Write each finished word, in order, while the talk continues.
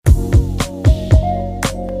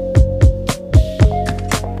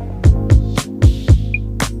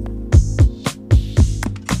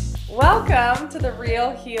Welcome to the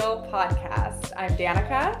Real Heal podcast. I'm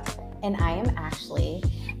Danica. And I am Ashley.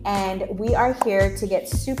 And we are here to get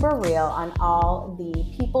super real on all the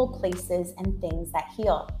people, places, and things that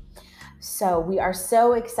heal. So we are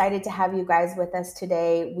so excited to have you guys with us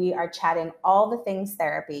today. We are chatting all the things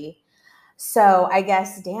therapy. So I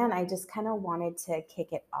guess, Dan, I just kind of wanted to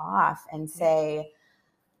kick it off and say,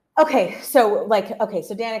 so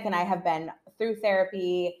Danica and I have been through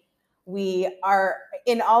therapy. We are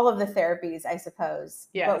in all of the therapies, I suppose.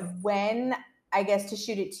 Yes. But when, I guess to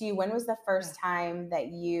shoot it to you, when was the first time that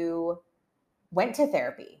you went to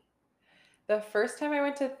therapy? The first time I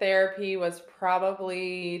went to therapy was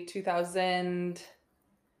probably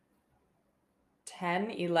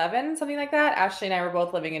 2010, 11, something like that. Ashley and I were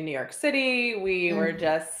both living in New York City. We were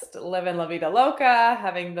just living La Vida Loca,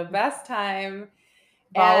 having the best time.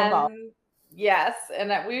 Yes.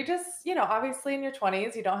 And we just, obviously in your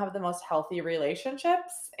 20s, you don't have the most healthy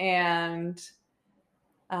relationships. And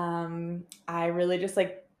I really just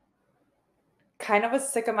kind of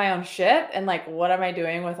was sick of my own shit and what am I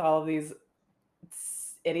doing with all of these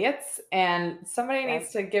idiots? And somebody needs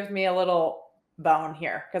to give me a little bone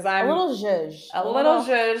here because I'm a little zhuzh.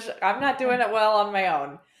 I'm not doing it well on my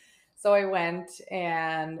own. So I went,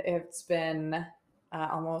 and it's been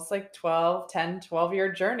almost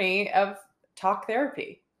 12-year journey of talk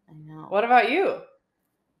therapy. I know. What about you?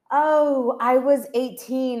 Oh, I was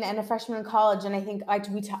 18 and a freshman in college, and I think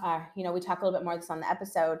we talk a little bit more of this on the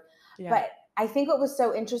episode. Yeah. But I think what was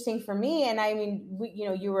so interesting for me, and I mean,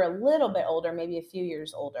 you were a little bit older, maybe a few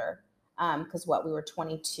years older, because we were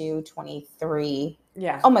 22, 23.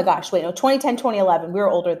 Yeah. Oh my gosh, 2010, 2011, we were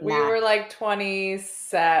older than that. We were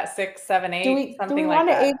 26, 7, 8, something like that. Do we want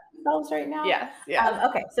to age ourselves right now? Yes.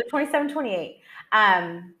 Okay, so 27, 28.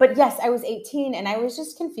 But yes, I was 18 and I was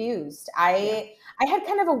just confused. I had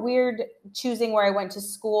kind of a weird choosing where I went to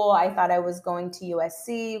school. I thought I was going to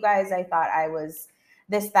USC, you guys. I thought I was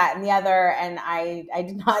this, that, and the other. And I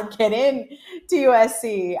did not get in to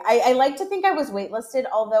USC. I like to think I was waitlisted,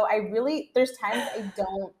 although there's times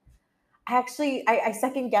I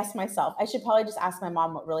second guess myself. I should probably just ask my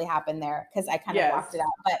mom what really happened there because I kind of blocked it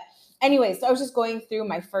out. But anyway, so I was just going through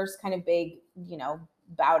my first kind of big,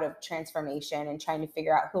 bout of transformation and trying to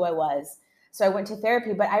figure out who I was. So I went to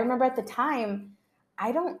therapy, but I remember at the time,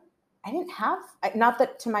 I didn't have, not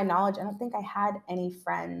that to my knowledge, I don't think I had any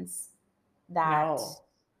friends that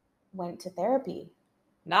went to therapy.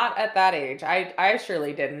 Not at that age. I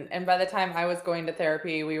surely didn't. And by the time I was going to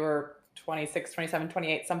therapy, we were 26, 27,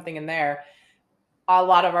 28, something in there. A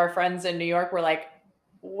lot of our friends in New York were like,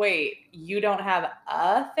 wait, you don't have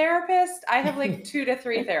a therapist? I have 2 to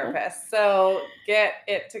 3 therapists. So get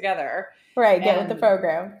it together. Right. Get with the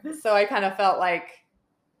program. So I kind of felt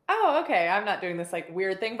oh, okay, I'm not doing this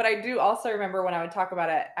weird thing. But I do also remember when I would talk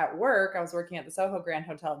about it at work, I was working at the Soho Grand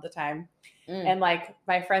Hotel at the time. And my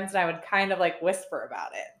friends and I would kind of whisper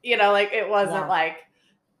about it. It wasn't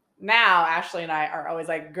now Ashley and I are always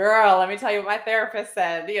girl, let me tell you what my therapist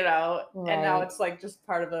said, right. And now it's just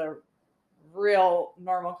part of a real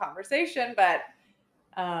normal conversation. But,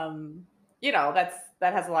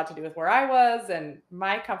 that has a lot to do with where I was and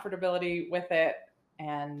my comfortability with it.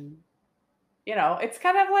 And, it's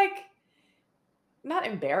kind of not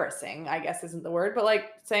embarrassing, I guess isn't the word,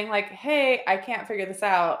 but saying hey, I can't figure this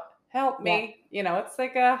out. Help me. Yeah. It's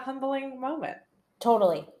a humbling moment.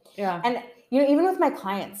 Totally. Yeah. And, even with my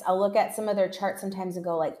clients, I'll look at some of their charts sometimes and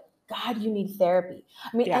go God, you need therapy.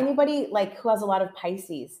 I mean, anybody who has a lot of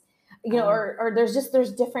Pisces, or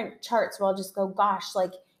there's different charts where I'll just go, gosh,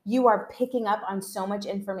 you are picking up on so much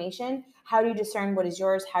information. How do you discern what is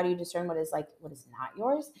yours? How do you discern what is not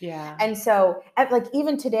yours? Yeah. And so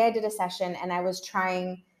even today I did a session and I was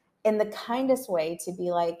trying in the kindest way to be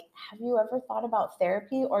have you ever thought about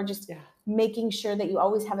therapy, or just making sure that you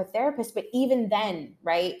always have a therapist? But even then,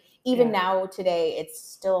 right? Even now today, it's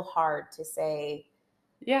still hard to say,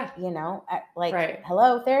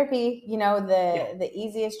 hello, therapy, the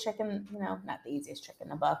easiest trick in, not the easiest trick in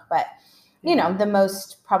the book, but the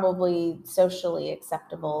most probably socially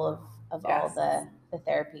acceptable of all the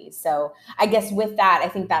therapies. So I guess with that, I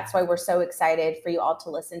think that's why we're so excited for you all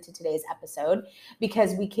to listen to today's episode,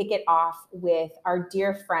 because we kick it off with our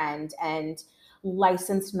dear friend and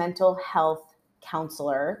licensed mental health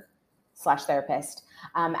counselor / therapist,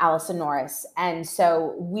 Allison Norris. And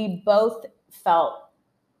so we both felt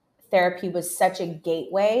therapy was such a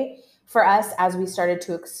gateway for us as we started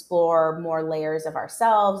to explore more layers of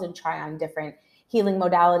ourselves and try on different healing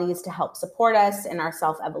modalities to help support us in our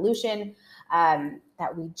self-evolution,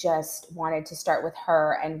 that we just wanted to start with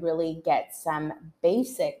her and really get some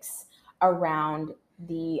basics around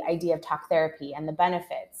the idea of talk therapy and the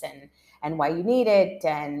benefits and why you need it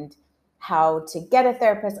and how to get a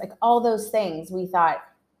therapist, like all those things. We thought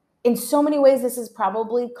in so many ways this is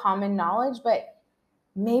probably common knowledge, but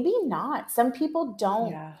maybe not. Some people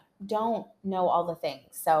don't know all the things.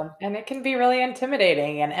 So, and it can be really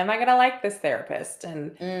intimidating. And am I going to like this therapist?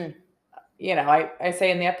 And you know, I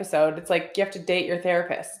say in the episode, it's like you have to date your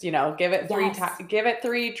therapist. You know, give it give it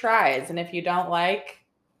 3 tries, and if you don't like,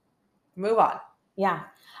 move on. Yeah.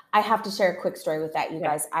 I have to share a quick story with that, you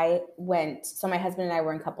guys. So my husband and I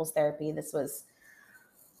were in couples therapy. This was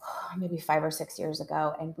maybe 5 or 6 years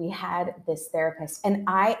ago. And we had this therapist, and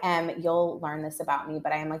you'll learn this about me,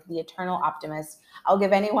 but I am like the eternal optimist. I'll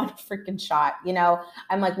give anyone a freaking shot. You know,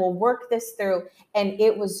 I'm like, we'll work this through. And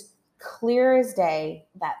it was clear as day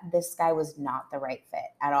that this guy was not the right fit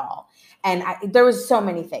at all. And there was so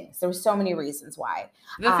many things. There were so many reasons why.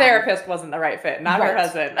 The therapist wasn't the right fit, not her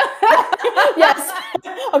husband. Yes.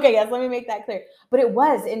 Okay, yes, let me make that clear. But it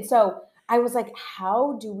was. And so I was like,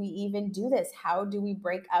 how do we even do this? How do we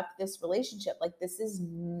break up this relationship? Like, this is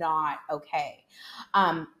not okay.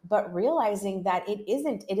 But realizing that it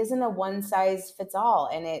isn't a one size fits all.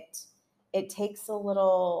 And it takes a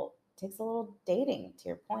little dating, to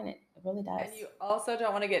your point. It really does. And you also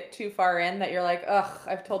don't want to get too far in that you're like, ugh,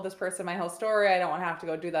 I've told this person my whole story. I don't want to have to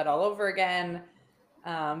go do that all over again.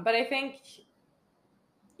 But I think,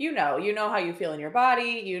 you know how you feel in your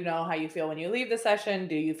body. You know how you feel when you leave the session.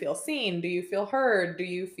 Do you feel seen? Do you feel heard? Do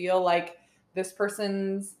you feel like this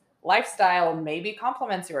person's lifestyle maybe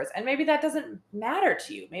complements yours? And maybe that doesn't matter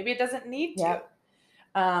to you. Maybe it doesn't need to.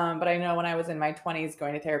 But I know when I was in my 20s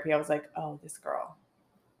going to therapy, I was like, oh, this girl,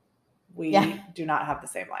 we do not have the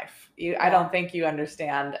same life. I don't think you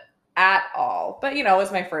understand at all. But, you know, it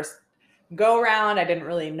was my first go around. I didn't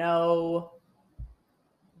really know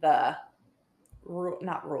the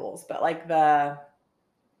not rules, but like the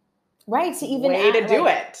to even way to do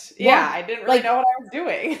it. Yeah, I didn't really know what I was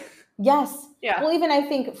doing. Yes. Yeah. Well, even I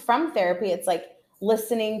think from therapy, it's like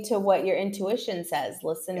listening to what your intuition says,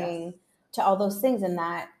 listening to all those things, and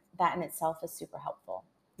that in itself is super helpful.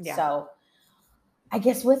 Yeah. So I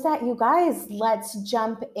guess with that, you guys, let's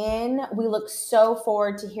jump in. We look so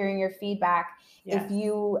forward to hearing your feedback. Yes. If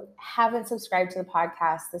you haven't subscribed to the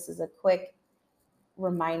podcast, this is a quick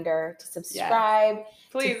reminder to subscribe. Yes.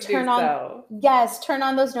 Please turn do on, so. Yes, turn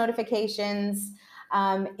on those notifications.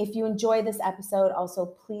 If you enjoy this episode, also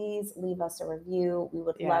please leave us a review. We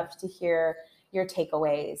would love to hear your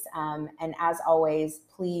takeaways. And as always,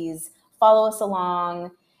 please follow us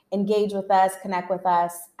along, engage with us, connect with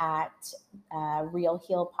us at Real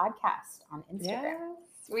Heal Podcast on Instagram.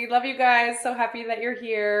 Yes. We love you guys. So happy that you're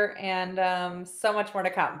here, and so much more to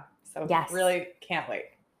come. So really can't wait.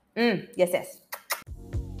 Yes.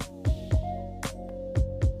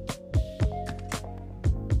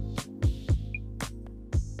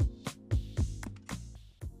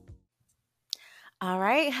 All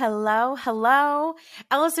right. Hello.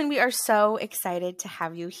 Allison, we are so excited to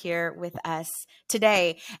have you here with us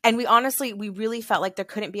today. And we really felt like there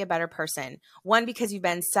couldn't be a better person. One, because you've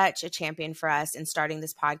been such a champion for us in starting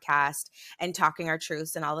this podcast and talking our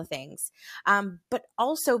truths and all the things. But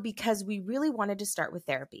also because we really wanted to start with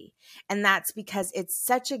therapy. And that's because it's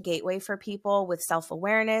such a gateway for people with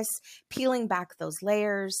self-awareness, peeling back those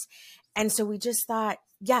layers. And so we just thought,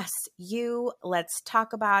 yes, let's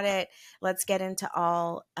talk about it. Let's get into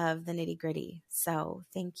all of the nitty gritty. So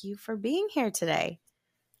thank you for being here today.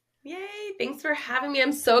 Yay. Thanks for having me.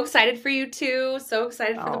 I'm so excited for you too. So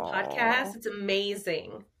excited for the podcast. It's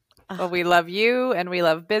amazing. Well, we love you, and we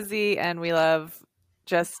love Busy, and we love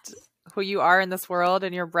just who you are in this world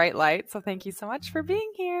and your bright light. So thank you so much for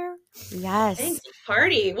being here. Yes. Thanks.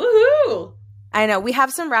 Party. Woohoo. I know we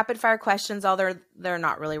have some rapid fire questions, although they're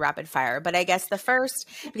not really rapid fire, but I guess the first,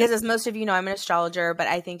 because as most of you know, I'm an astrologer, but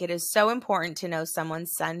I think it is so important to know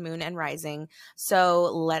someone's sun, moon, and rising. So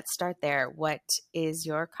let's start there. What is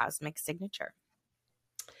your cosmic signature?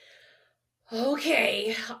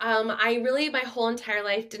 Okay. My whole entire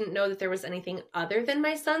life didn't know that there was anything other than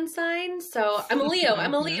my sun sign. So I'm a Leo,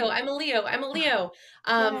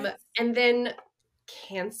 Yes. And then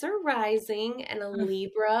Cancer rising and a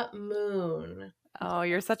Libra moon. Oh,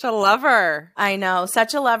 you're such a lover. I know.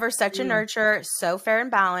 Such a lover, such a nurturer, so fair and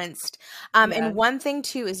balanced. And one thing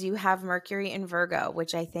too is you have Mercury in Virgo,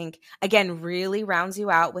 which I think, again, really rounds you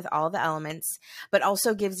out with all the elements, but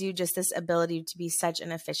also gives you just this ability to be such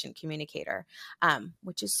an efficient communicator,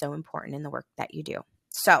 which is so important in the work that you do.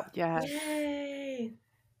 So, Yay.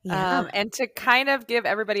 And to kind of give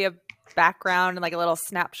everybody a background and like a little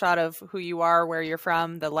snapshot of who you are, where you're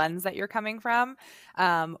from, the lens that you're coming from.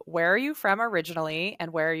 Where are you from originally,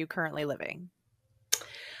 and where are you currently living?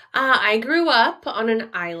 I grew up on an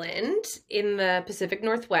island in the Pacific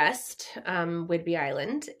Northwest, Whidbey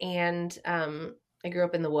Island, and I grew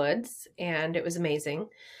up in the woods, and it was amazing.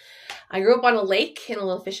 I grew up on a lake in a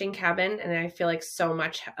little fishing cabin, and I feel like so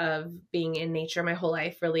much of being in nature my whole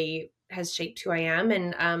life really has shaped who I am.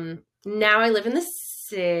 And now I live in the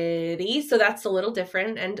city, so that's a little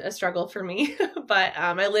different and a struggle for me. But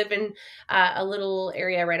I live in a little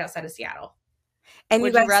area right outside of Seattle. And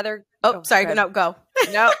Would you guys, you rather? sorry, go ahead. no, go.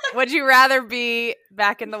 No. Would you rather be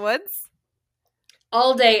back in the woods?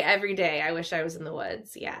 All day, every day. I wish I was in the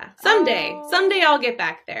woods. Yeah. Someday I'll get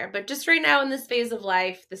back there. But just right now in this phase of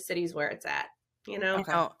life, the city's where it's at, you know?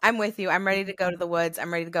 Okay. No, I'm with you. I'm ready to go to the woods.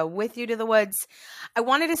 I'm ready to go with you to the woods. I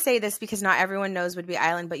wanted to say this because not everyone knows Whidbey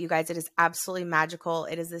Island, but you guys, it is absolutely magical.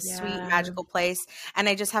 It is this sweet, magical place. And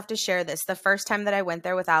I just have to share this. The first time that I went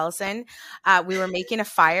there with Allison, we were making a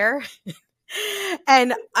fire.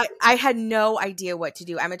 And I had no idea what to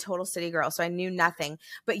do. I'm a total city girl, so I knew nothing.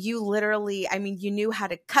 But you literally, I mean, you knew how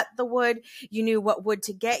to cut the wood. You knew what wood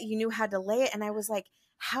to get. You knew how to lay it. And I was like,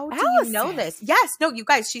 how do you know this? Yes. No, you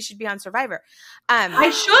guys, she should be on Survivor. I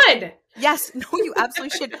should. Yes. No, you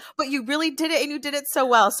absolutely should. But you really did it, and you did it so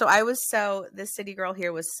well. So I was the city girl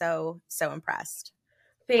here was so impressed.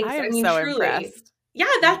 Thanks. I am so truly impressed. Yeah,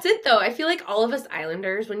 that's it though. I feel like all of us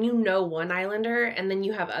islanders, when you know one islander and then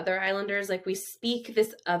you have other islanders, like we speak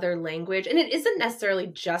this other language, and it isn't necessarily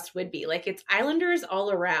just Whidbey. Like it's islanders all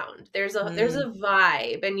around. There's a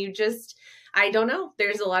vibe, and you just, I don't know.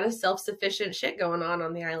 There's a lot of self-sufficient shit going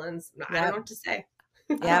on the islands. I don't know what to say.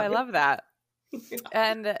 Yeah, I love that.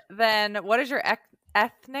 And then what is your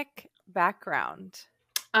ethnic background?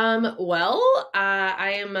 Well,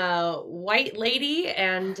 I am a white lady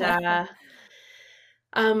and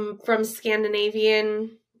from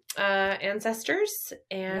Scandinavian ancestors,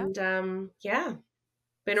 and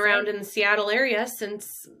been around in the Seattle area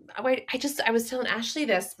since I was telling Ashley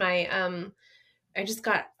this. My I just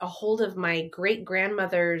got a hold of my great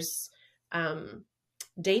grandmother's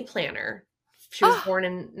day planner. She was born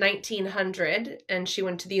in 1900, and she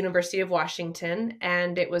went to the University of Washington,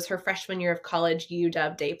 and it was her freshman year of college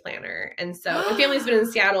UW day planner. And so my family's been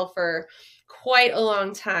in Seattle for quite a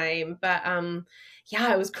long time, but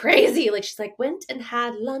yeah, it was crazy. Like she's like, went and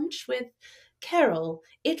had lunch with Carol.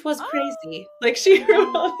 It was crazy. Like she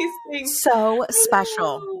wrote all these things. So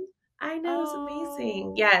special. I know. It's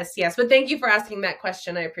amazing. Yes. But thank you for asking that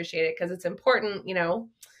question. I appreciate it because it's important, you know.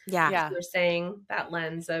 Yeah. You're saying that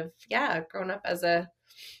lens of, growing up as a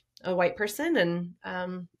white person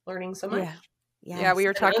and learning so much. Yeah, we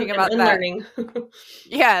were talking about that. Learning.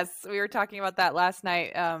 Yes, we were talking about that last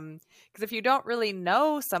night. Because if you don't really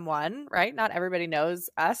know someone, right? Not everybody knows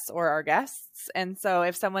us or our guests. And so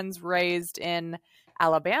if someone's raised in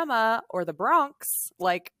Alabama or the Bronx,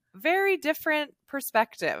 like very different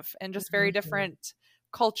perspective and just very different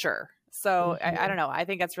culture. So I don't know. I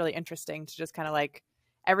think that's really interesting to just kind of like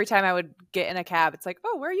every time I would get in a cab, it's like,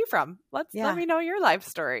 oh, where are you from? Let me know your life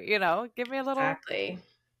story. You know, give me a little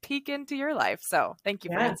peek into your life. So thank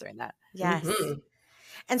you for answering that. Yes.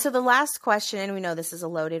 And so the last question, we know this is a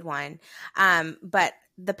loaded one, but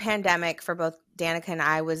the pandemic for both Danica and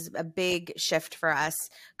I was a big shift for us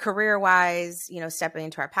career-wise, you know, stepping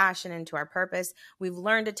into our passion, into our purpose. We've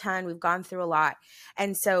learned a ton. We've gone through a lot.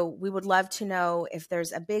 And so we would love to know if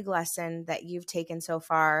there's a big lesson that you've taken so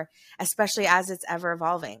far, especially as it's ever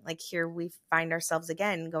evolving. Like here we find ourselves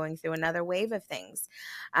again going through another wave of things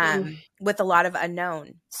with a lot of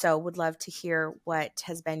unknown. So would love to hear what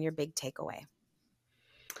has been your big takeaway.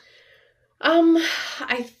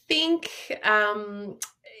 I think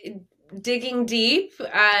digging deep,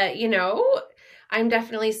 you know, I'm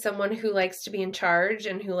definitely someone who likes to be in charge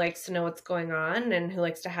and who likes to know what's going on and who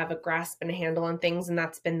likes to have a grasp and a handle on things. And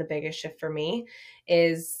that's been the biggest shift for me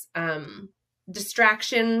is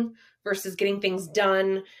distraction versus getting things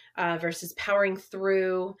done versus powering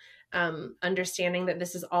through. Understanding that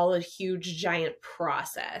this is all a huge, giant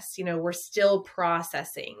process. You know, we're still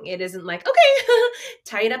processing. It isn't like, okay,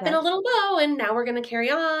 tie it up in a little bow and now we're going to carry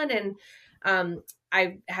on. And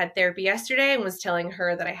I had therapy yesterday and was telling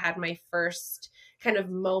her that I had my first kind of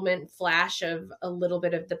moment flash of a little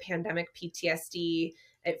bit of the pandemic PTSD.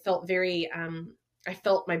 It felt very, I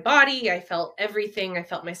felt my body, I felt everything. I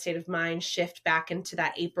felt my state of mind shift back into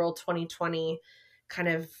that April 2020 kind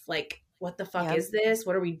of like, what the fuck is this?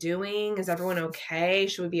 What are we doing? Is everyone okay?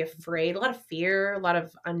 Should we be afraid? A lot of fear, a lot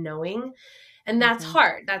of unknowing. And that's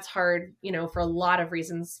hard. That's hard, you know, for a lot of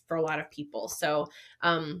reasons for a lot of people. So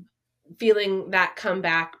feeling that come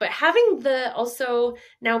back, but having the also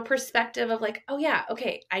now perspective of like, oh yeah,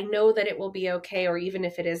 okay, I know that it will be okay. Or even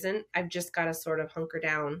if it isn't, I've just got to sort of hunker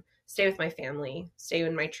down stay with my family, stay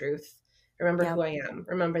in my truth, remember who I am,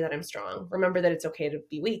 remember that I'm strong, remember that it's okay to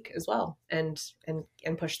be weak as well, and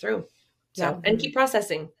push through. So, and keep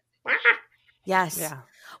processing. Yes. Yeah.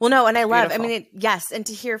 Well, no, and I love, Beautiful. I mean, yes. And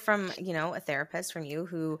to hear from, a therapist, from you,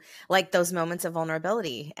 who like those moments of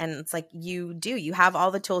vulnerability, and it's like, you have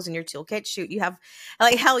all the tools in your toolkit. Shoot, you have,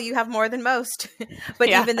 like, hell, you have more than most, but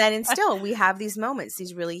even then, and still we have these moments,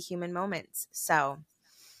 these really human moments. So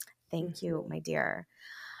thank you, my dear.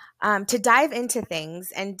 To dive into things,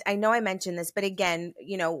 and I know I mentioned this, but again,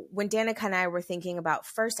 when Danica and I were thinking about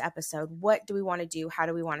first episode, what do we want to do? How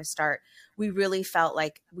do we want to start? We really felt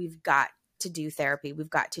like we've got to do therapy. We've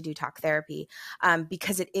got to do talk therapy,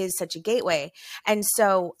 because it is such a gateway. And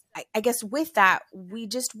so I guess with that, we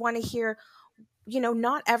just want to hear,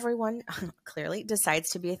 not everyone clearly decides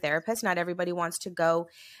to be a therapist. Not everybody wants to go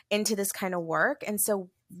into this kind of work. And so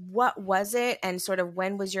what was it? And sort of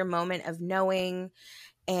when was your moment of knowing?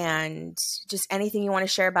 And just anything you want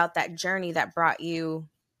to share about that journey that brought you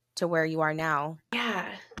to where you are now. Yeah.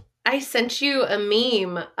 I sent you a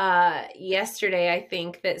meme yesterday, I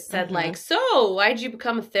think, that said like, so why'd you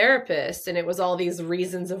become a therapist? And it was all these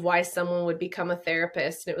reasons of why someone would become a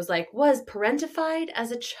therapist. And it was like, was parentified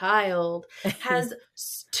as a child, has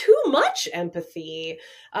too much empathy,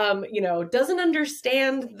 doesn't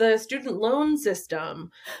understand the student loan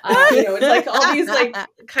system. It's like all these like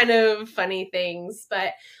kind of funny things,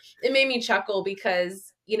 but it made me chuckle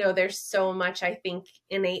because there's so much, I think,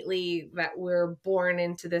 innately that we're born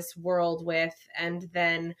into this world with, and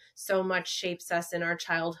then so much shapes us in our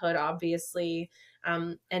childhood, obviously.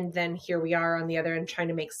 And then here we are on the other end trying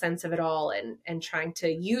to make sense of it all, and trying to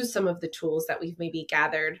use some of the tools that we've maybe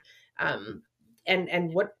gathered.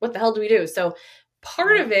 And what the hell do we do? So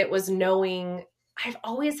part of it was knowing I've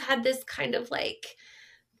always had this kind of like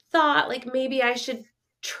thought, like maybe I should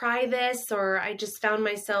try this, or I just found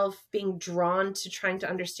myself being drawn to trying to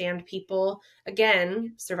understand people.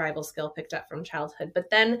 Again, survival skill picked up from childhood.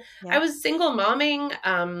 But then I was single momming.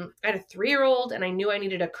 I had a 3-year-old, and I knew I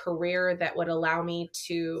needed a career that would allow me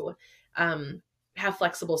to have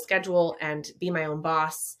flexible schedule and be my own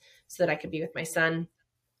boss so that I could be with my son.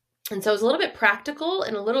 And so it was a little bit practical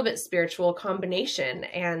and a little bit spiritual combination.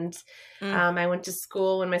 And I went to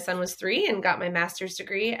school when my son was 3 and got my master's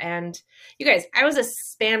degree. And you guys, I was a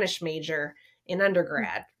Spanish major in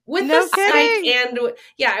undergrad with the psych and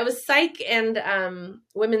I was psych and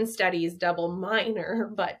women's studies double minor,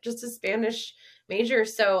 but just a Spanish major.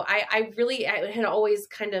 So I had always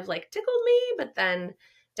kind of like tickled me, but then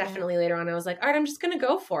definitely later on, I was like, all right, I'm just going to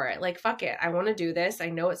go for it. Like, fuck it. I want to do this. I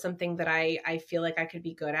know it's something that I feel like I could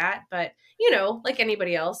be good at, but like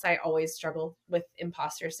anybody else, I always struggle with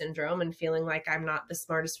imposter syndrome and feeling like I'm not the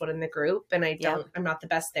smartest one in the group, and I'm not the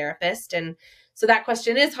best therapist. And so that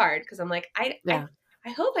question is hard, because I'm like, I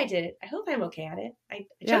hope I did it. I hope I'm okay at it. I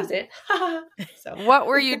chose it. So what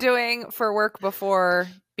were you doing for work before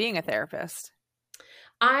being a therapist?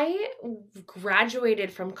 I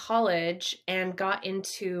graduated from college and got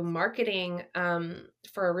into marketing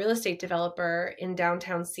for a real estate developer in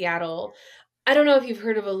downtown Seattle. I don't know if you've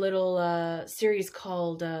heard of a little series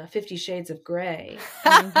called 50 Shades of Grey,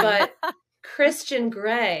 but Christian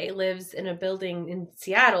Grey lives in a building in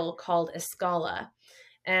Seattle called Escala.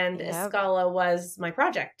 And Escala was my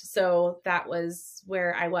project. So that was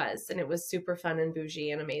where I was. And it was super fun and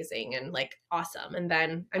bougie and amazing and like awesome. And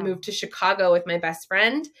then I moved to Chicago with my best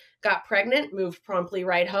friend, got pregnant, moved promptly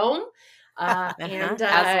right home. And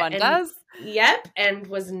as one does. Yep. And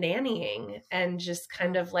was nannying and just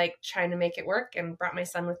kind of like trying to make it work, and brought my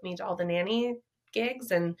son with me to all the nanny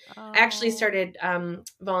gigs. And I actually started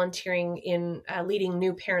volunteering in leading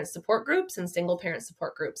new parent support groups and single parent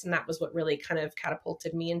support groups. And that was what really kind of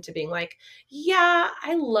catapulted me into being like, yeah,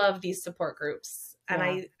 I love these support groups.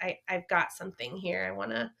 And I've got something here. I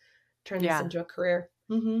want to turn this into a career.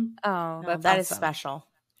 Mm-hmm. Oh, that awesome. Is special.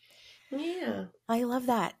 Yeah. I love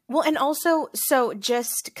that. Well, and also, so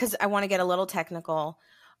just because I want to get a little technical,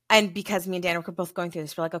 and because me and Dan were both going through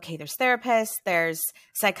this, we're like, okay, there's therapists, there's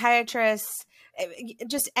psychiatrists,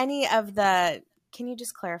 just any of the, can you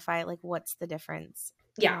just clarify, like, what's the difference?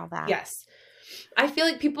 Yeah. All that? Yes. I feel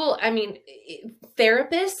like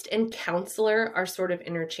therapist and counselor are sort of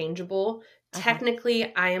interchangeable.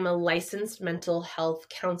 Technically, I am a licensed mental health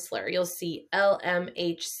counselor. You'll see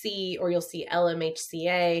LMHC or you'll see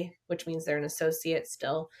LMHCA, which means they're an associate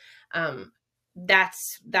still.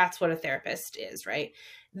 That's what a therapist is, right?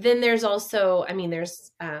 Then there's also,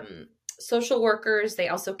 there's social workers. They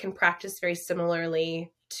also can practice very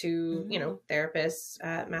similarly to, therapists,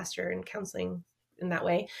 master in counseling in that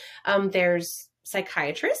way. There's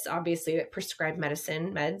psychiatrists, obviously, that prescribe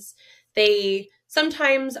meds. They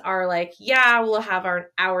sometimes are like, yeah, we'll have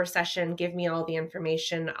our hour session. Give me all the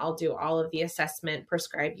information. I'll do all of the assessment,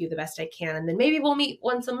 prescribe you the best I can. And then maybe we'll meet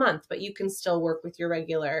once a month, but you can still work with your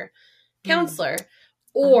regular counselor.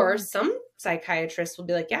 Or some psychiatrists will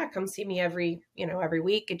be like, yeah, come see me every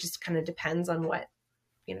week. It just kind of depends on what,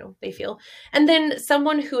 they feel. And then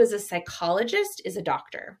someone who is a psychologist is a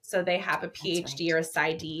doctor. So they have a PhD or a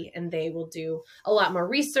PsyD, and they will do a lot more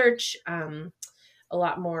research, a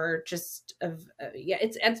lot more just of,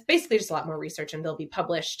 it's basically just a lot more research, and they'll be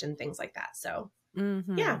published and things like that. So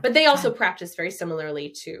yeah, but they also practice very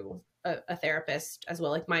similarly to a therapist as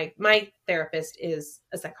well. Like my therapist is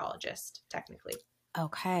a psychologist technically.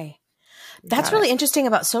 Okay. That's really interesting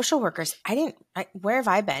about social workers. Where have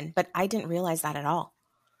I been? But I didn't realize that at all.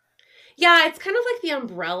 Yeah, it's kind of like the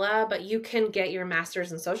umbrella, but you can get your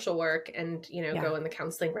master's in social work and, go in the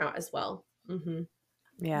counseling route as well. Mm-hmm.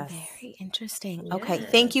 Yes. Very interesting. Yes. Okay.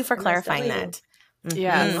 Thank you for clarifying that.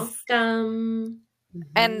 Yeah. Welcome.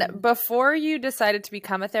 And before you decided to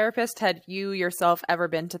become a therapist, had you yourself ever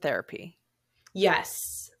been to therapy?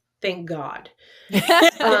 Yes. Thank God.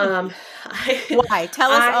 Why?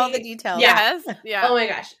 Tell us all the details. Yes. Yeah. Oh my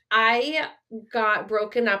gosh. I got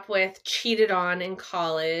broken up with, cheated on in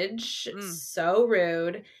college. So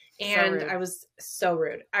rude. And I was so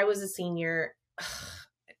rude. I was a senior.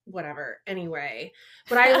 Whatever. Anyway,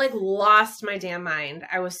 but I lost my damn mind.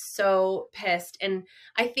 I was so pissed. And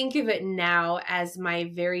I think of it now as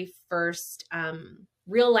my very first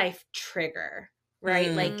real life trigger.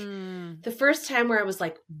 Right? The first time where I was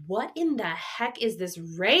like, what in the heck is this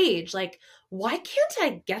rage? Why can't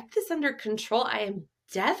I get this under control? I am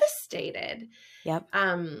devastated. Yep.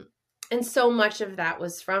 And so much of that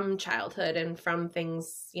was from childhood and from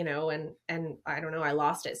things, and I don't know, I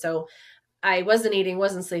lost it. So I wasn't eating,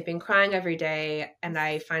 wasn't sleeping, crying every day. And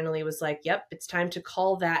I finally was like, yep, it's time to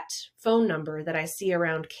call that phone number that I see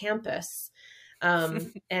around campus.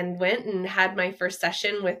 And went and had my first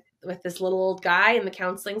session with this little old guy in the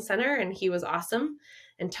counseling center, and he was awesome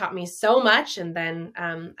and taught me so much. And then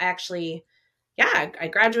I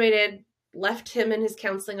graduated, left him in his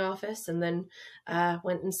counseling office, and then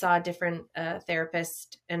went and saw a different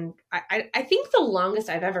therapist. And I think the longest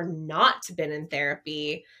I've ever not been in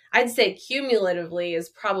therapy, I'd say cumulatively, is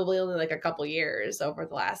probably only a couple years over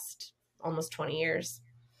the last almost 20 years.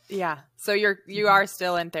 Yeah. So you are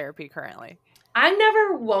still in therapy currently. I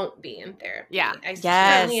never won't be in therapy. Yeah. I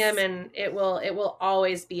certainly am, and it will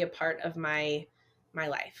always be a part of my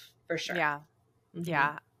life for sure. Yeah. Mm-hmm.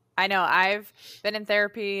 Yeah. I know. I've been in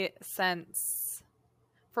therapy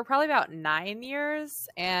for probably about 9 years,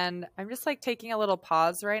 and I'm just taking a little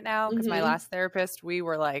pause right now because my last therapist, we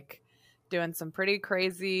were doing some pretty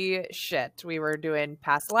crazy shit. We were doing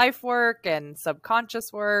past life work and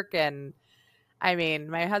subconscious work, and I mean,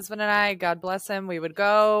 my husband and I, God bless him, we would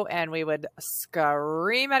go and we would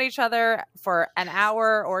scream at each other for an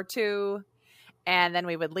hour or two, and then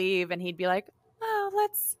we would leave, and he'd be like, "Oh,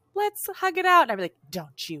 let's hug it out," and I'd be like,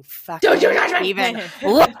 "Don't you even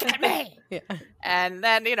look at me!" Yeah. And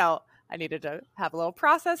then I needed to have a little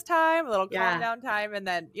process time, a little calm down time, and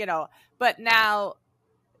then But now,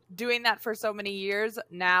 doing that for so many years,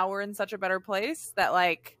 now we're in such a better place that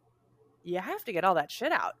you have to get all that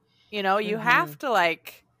shit out. You have to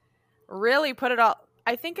really put it all.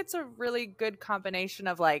 I think it's a really good combination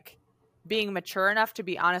of being mature enough to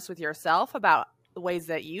be honest with yourself about the ways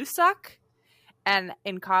that you suck. And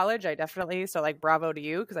in college, I definitely, bravo to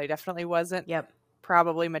you, because I definitely wasn't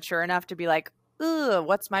probably mature enough to be ugh,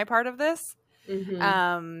 what's my part of this?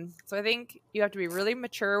 Mm-hmm. So I think you have to be really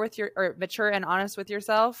mature and honest with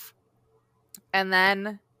yourself. And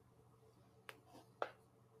then,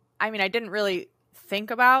 I mean, I didn't really think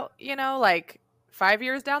about 5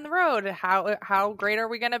 years down the road, how great are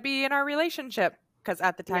we going to be in our relationship, because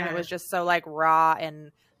at the time it was just so raw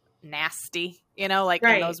and nasty in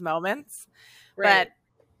those moments. But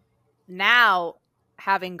now,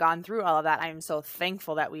 having gone through all of that, I'm so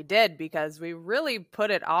thankful that we did, because we really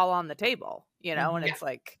put it all on the table, and it's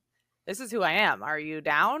this is who I am. Are you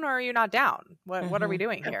down or are you not down? What are we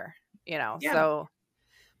doing here? So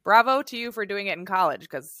bravo to you for doing it in college,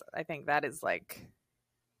 because I think that is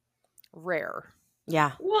rare.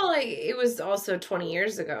 Yeah. Well, it was also 20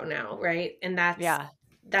 years ago now, right? And that's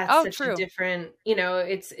such true. A different,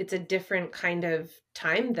 it's a different kind of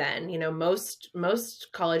time then. Most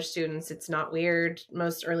college students, it's not weird.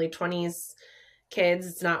 Most early 20s kids,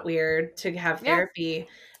 it's not weird to have therapy.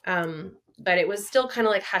 But it was still kind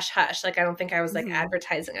of hush hush. I don't think I was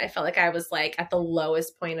advertising. I felt like I was at the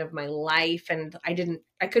lowest point of my life, and I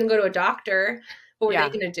couldn't go to a doctor what were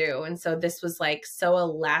they going to do? And so this was like so a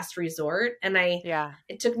last resort. And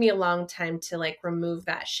it took me a long time to like remove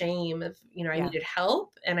that shame of, you know, I needed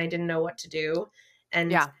help and I didn't know what to do.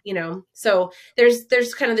 And, you know, so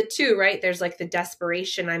there's kind of the two, right? There's like the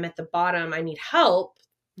desperation, I'm at the bottom, I need help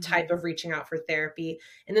type of reaching out for therapy.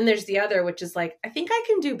 And then there's the other, which is like, I think I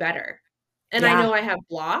can do better. And I know I have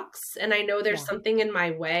blocks and I know there's something in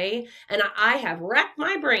my way. And I have wrecked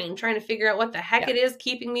my brain trying to figure out what the heck it is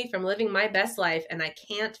keeping me from living my best life. And I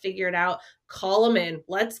can't figure it out. Call them in.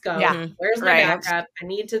 Let's go. Where's my backup? I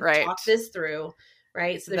need to talk this through.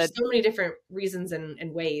 Right. So there's so many different reasons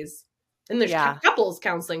and ways. And there's couples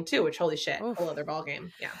counseling too, which holy shit, whole other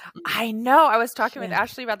ballgame. Yeah. I know. I was talking with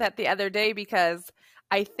Ashley about that the other day because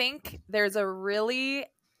I think there's a really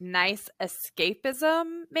nice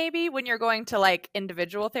escapism maybe when you're going to like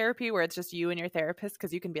individual therapy where it's just you and your therapist,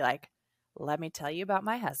 because you can be like, let me tell you about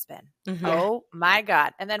my husband. Oh my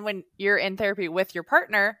God. And then when you're in therapy with your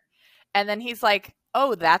partner and then he's like,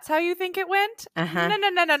 oh, that's how you think it went?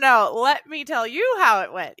 No. Let me tell you how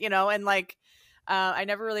it went, you know? And like, I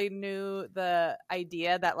never really knew the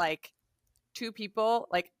idea that like two people,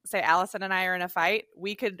 like say Allison and I are in a fight,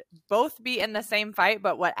 we could both be in the same fight,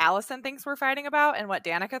 but what Allison thinks we're fighting about and what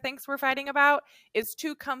Danica thinks we're fighting about is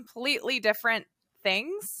two completely different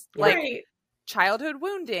things, like childhood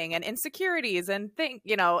wounding and insecurities and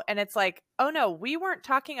you know, and it's like, oh no, we weren't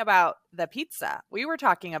talking about the pizza. We were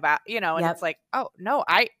talking about, you know, and it's like, oh no,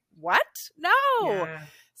 what? No. Yeah.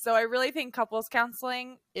 So I really think couples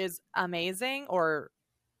counseling is amazing, or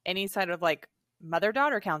any side of like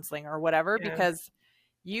mother-daughter counseling or whatever, because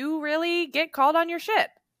you really get called on your shit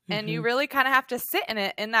and you really kind of have to sit in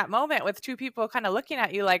it in that moment with two people kind of looking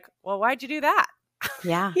at you like, well, why'd you do that?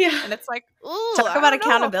 Yeah. And it's like, ooh, talk about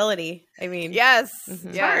accountability. I mean,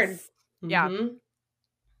 it's hard. Yeah.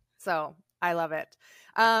 So I love it.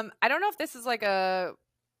 I don't know if this is like a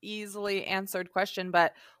easily answered question,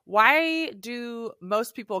 but why do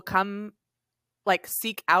most people come like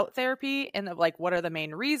seek out therapy, and like what are the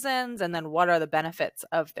main reasons, and then what are the benefits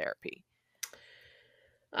of therapy?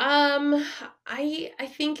 I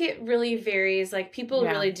think it really varies. Like people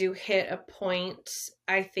really do hit a point,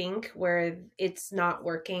 I think, where it's not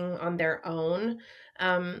working on their own.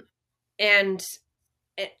 And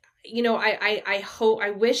you know,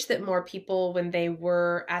 I wish that more people when they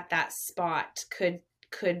were at that spot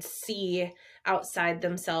could see outside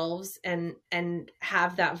themselves and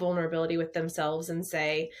have that vulnerability with themselves and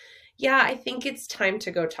say, yeah, I think it's time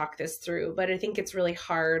to go talk this through. But I think it's really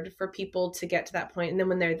hard for people to get to that point. And then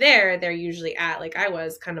when they're there, they're usually at, like I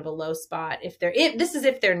was, kind of a low spot. If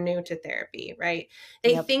they're new to therapy, right?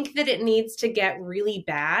 They think that it needs to get really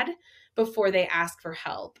bad before they ask for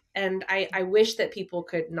help. And I wish that people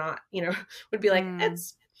could not, you know, would be like,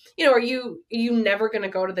 it's, you know, are you never going to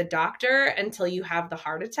go to the doctor until you have the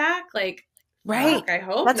heart attack? Like, fuck, I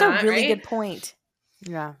hope that's not, a really good point.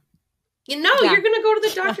 Yeah. You know, you're going to go to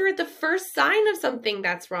the doctor at the first sign of something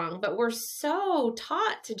that's wrong, but we're so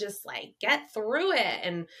taught to just like get through it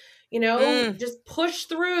and, you know, just push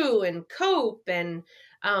through and cope. And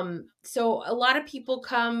so a lot of people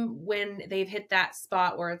come when they've hit that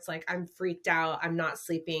spot where it's like, I'm freaked out, I'm not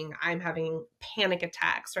sleeping, I'm having panic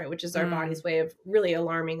attacks, right? Which is our body's way of really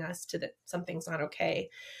alarming us to that something's not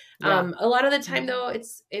okay. A lot of the time though,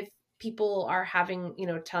 it's if people are having, you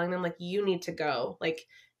know, telling them like, you need to go, like,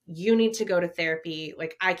 you need to go to therapy.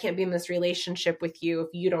 Like, I can't be in this relationship with you if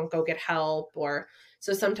you don't go get help. Or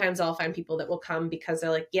so sometimes I'll find people that will come because they're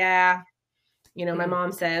like, yeah, you know, my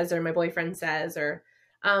mom says, or my boyfriend says, or,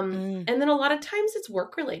 and then a lot of times it's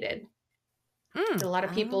work related. A lot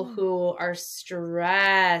of people who are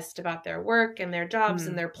stressed about their work and their jobs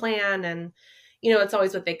and their plan. And, you know, it's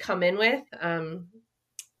always what they come in with.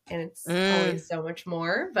 And it's always so much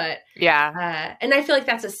more, but and I feel like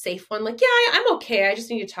that's a safe one. Like, yeah, I'm okay. I just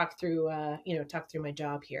need to talk through, talk through my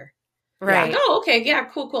job here. Right. Like, oh, okay. Yeah,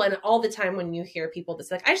 cool. And all the time when you hear people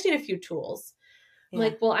that's like, I just need a few tools. I'm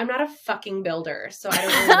like, well, I'm not a fucking builder, so I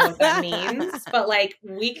don't really know what that means. But like,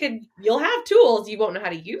 you'll have tools. You won't know how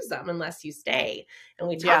to use them unless you stay. And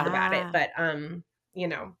we talk about it. But, you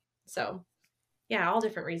know, so yeah, all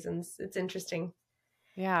different reasons. It's interesting.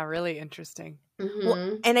 Yeah, really interesting.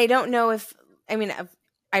 Well, and I don't know if, I mean,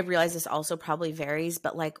 I realize this also probably varies,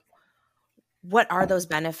 but like, what are those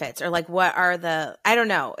benefits, or like, what are I don't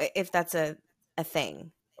know if that's a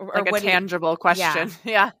thing, or like a tangible question.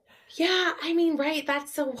 Yeah. Yeah. I mean, right.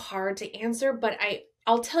 That's so hard to answer, but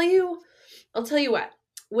I'll tell you what,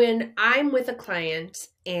 when I'm with a client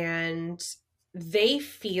and they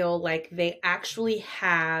feel like they actually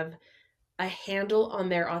have a handle on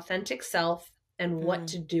their authentic self and what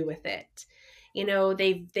to do with it, You know,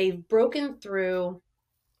 they've broken through.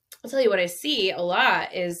 I'll tell you what I see a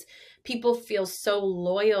lot is people feel so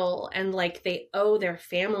loyal and like they owe their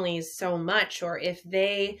families so much, or if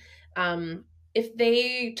they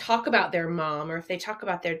talk about their mom, or if they talk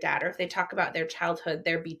about their dad, or if they talk about their childhood,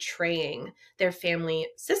 they're betraying their family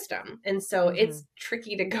system. And so it's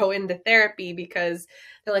tricky to go into therapy because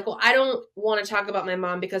they're like, well, I don't want to talk about my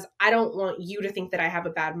mom because I don't want you to think that I have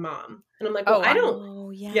a bad mom. And I'm like, well, I don't. Oh,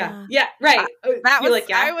 Yeah. Yeah. Right. That was, like,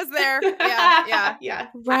 yeah. I was there. Yeah. Yeah. Yeah.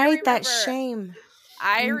 Right. That shame.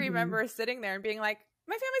 I remember sitting there and being like,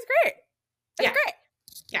 my family's great. It's great.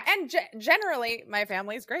 Yeah. And generally my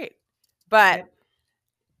family's great. But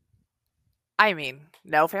I mean,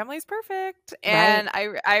 no family's perfect. And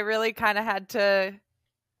I really kind of had to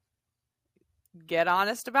get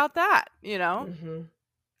honest about that, you know? Mm-hmm.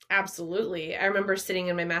 Absolutely. I remember sitting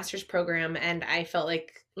in my master's program and I felt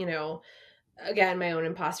like, you know, again, my own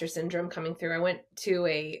imposter syndrome coming through. I went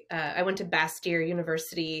to Bastyr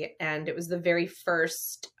University, and it was the very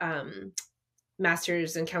first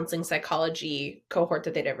master's in counseling psychology cohort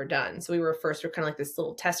that they'd ever done. So we were kind of like this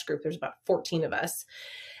little test group. There's about 14 of us.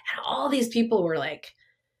 And all these people were like,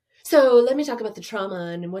 so let me talk about the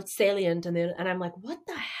trauma and what's salient. And I'm like, what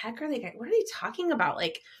the heck what are they talking about?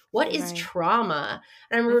 Like, what is trauma?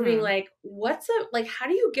 And I remember being like, how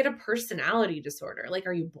do you get a personality disorder? Like,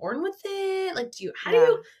 are you born with it? Like, I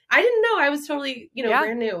didn't know. I was totally,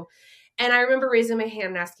 brand new. And I remember raising my hand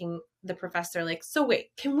and asking the professor, like, so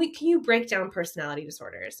wait, can you break down personality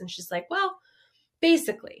disorders? And she's like, well,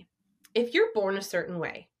 basically, if you're born a certain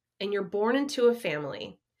way and you're born into a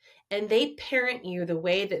family and they parent you the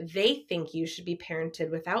way that they think you should be parented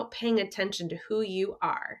without paying attention to who you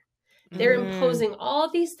are, they're imposing all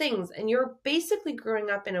of these things, and you're basically growing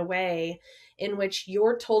up in a way in which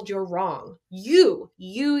you're told you're wrong. You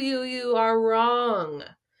are wrong.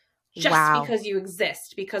 Just because you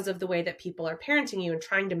exist, because of the way that people are parenting you and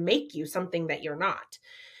trying to make you something that you're not.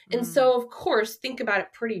 And so, of course, think about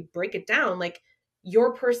it, break it down. Like,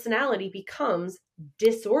 your personality becomes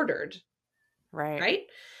disordered. Right.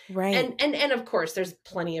 And of course, there's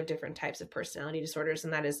plenty of different types of personality disorders,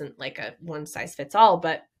 and that isn't like a one size fits all,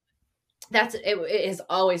 but it has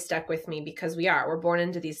always stuck with me because we're born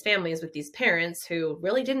into these families with these parents who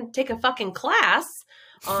really didn't take a fucking class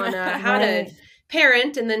on how to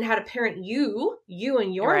parent, and then how to parent you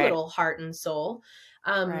and your little heart and soul.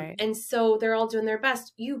 And so they're all doing their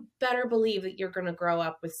best. You better believe that you're going to grow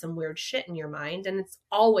up with some weird shit in your mind, and it's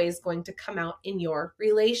always going to come out in your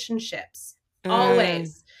relationships.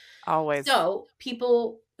 Always. So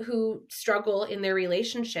people who struggle in their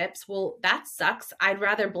relationships, well, that sucks. I'd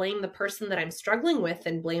rather blame the person that I'm struggling with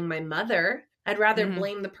than blame my mother. I'd rather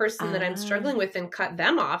blame the person that I'm struggling with and cut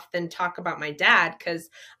them off than talk about my dad, because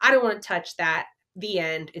I don't want to touch that. The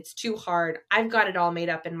end. It's too hard. I've got it all made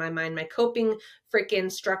up in my mind. My coping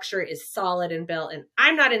freaking structure is solid and built, and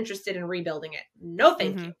I'm not interested in rebuilding it. No,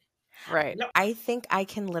 thank you. Right. No. I think I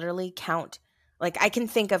can literally count. Like, I can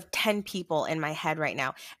think of 10 people in my head right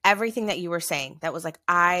now. Everything that you were saying, that was like,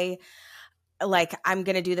 I'm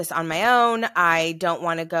going to do this on my own. I don't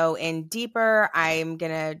want to go in deeper. I'm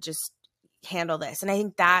going to just handle this. And I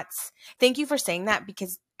think thank you for saying that,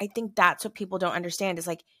 because I think that's what people don't understand is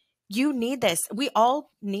like, you need this. We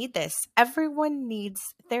all need this. Everyone needs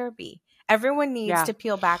therapy. Everyone needs to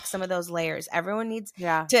peel back some of those layers. Everyone needs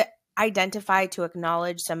to identify, to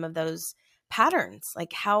acknowledge some of those patterns.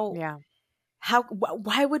 Like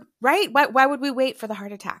why would we wait for the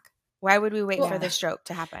heart attack? Why would we wait for the stroke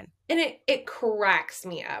to happen? And it cracks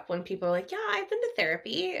me up when people are like, yeah, I've been to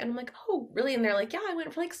therapy. And I'm like, oh, really? And they're like, yeah, I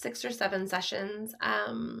went for like 6 or 7 sessions,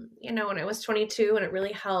 when I was 22, and it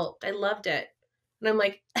really helped. I loved it. And I'm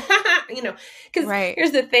like, because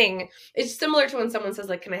here's the thing. It's similar to when someone says,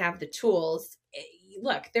 like, can I have the tools?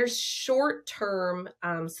 Look, there's short-term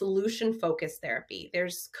solution-focused therapy.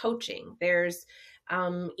 There's coaching. There's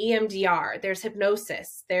EMDR. There's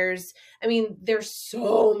hypnosis. There's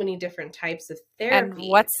so many different types of therapy.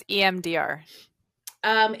 And what's EMDR?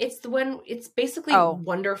 It's basically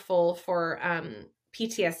wonderful for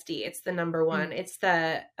PTSD. It's the number one. It's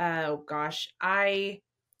the,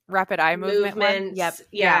 rapid eye movement. Yep.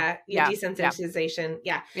 Yeah. Desensitization.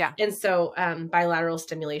 Yeah. And so bilateral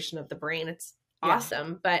stimulation of the brain. It's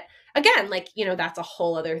awesome. But again, that's a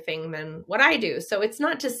whole other thing than what I do. So it's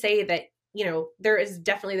not to say that, there's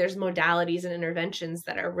modalities and interventions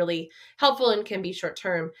that are really helpful and can be short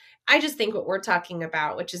term. I just think what we're talking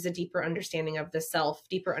about, which is a deeper understanding of the self,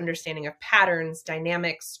 deeper understanding of patterns,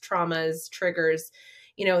 dynamics, traumas, triggers,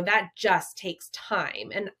 that just takes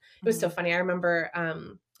time. And it was so funny. I remember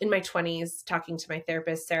in my 20s talking to my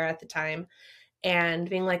therapist, Sarah, at the time, and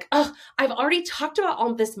being like, oh, I've already talked about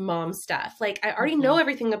all this mom stuff. Like, I already know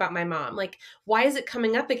everything about my mom. Like, why is it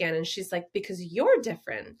coming up again? And she's like, because you're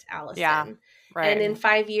different, Allison. Yeah, right. And in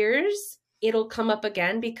 5 years, it'll come up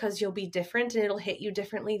again because you'll be different and it'll hit you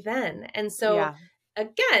differently then. And so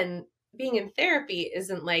again, being in therapy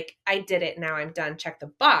isn't like, I did it, now I'm done, check the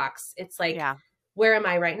box. It's like, where am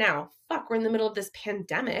I right now? Fuck, we're in the middle of this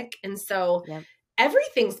pandemic. And so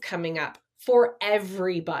everything's coming up for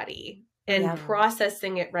everybody. And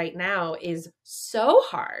processing it right now is so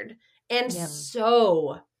hard and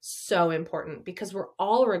so important, because we're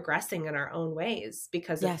all regressing in our own ways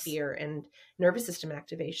because of fear and nervous system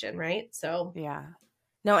activation, right? So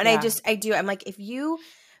no, and I'm like, if you,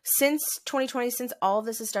 since 2020, since all of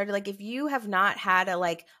this has started, like, if you have not had a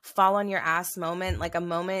like fall on your ass moment, like a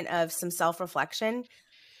moment of some self-reflection,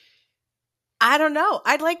 I don't know.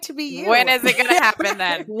 I'd like to be you. When is it going to happen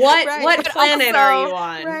then? What planet are you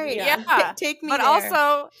on? Right. Yeah. Take me But there.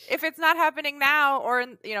 also, if it's not happening now or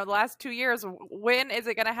in, the last 2 years, when is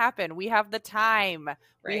it going to happen? We have the time. Right.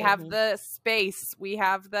 We have the space. We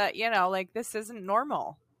have the, like, this isn't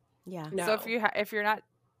normal. Yeah. No. So if you're not,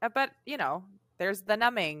 but there's the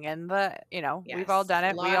numbing and the, we've all done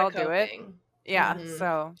it. We all do it. Yeah.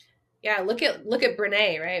 So. Yeah, look at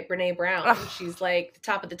Brene, right? Brene Brown. Ugh. She's like the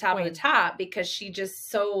top of the top of the top, because she just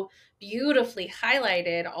so beautifully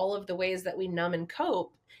highlighted all of the ways that we numb and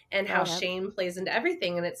cope, and how shame plays into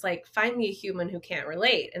everything. And it's like, find me a human who can't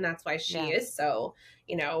relate. And that's why she is so,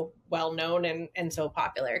 well known and so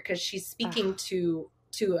popular, because she's speaking to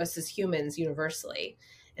us as humans universally.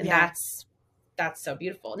 And that's so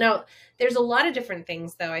beautiful. Now, there's a lot of different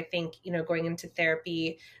things though, I think, going into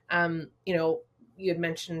therapy, you had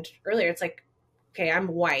mentioned earlier, it's like, okay, I'm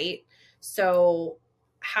white. So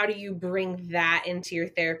how do you bring that into your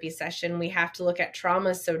therapy session? We have to look at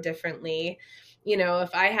trauma so differently.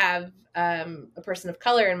 If I have a person of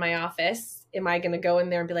color in my office, am I going to go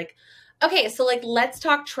in there and be like, okay, so like, let's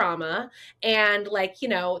talk trauma. And like,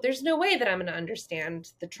 there's no way that I'm going to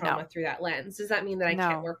understand the trauma through that lens. Does that mean that I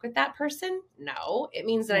can't work with that person? No, it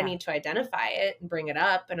means that I need to identify it and bring it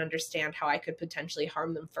up and understand how I could potentially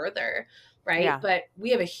harm them further. Right. Yeah. But we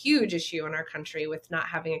have a huge issue in our country with not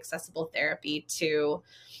having accessible therapy to,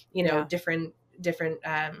 different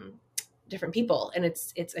people. And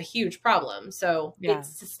it's a huge problem. So it's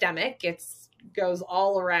systemic. Goes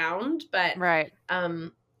all around, but,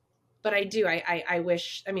 but I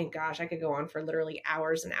wish, gosh, I could go on for literally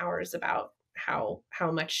hours and hours about how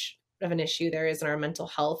much of an issue there is in our mental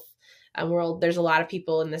health world. There's a lot of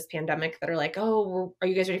people in this pandemic that are like, oh, are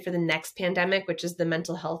you guys ready for the next pandemic, which is the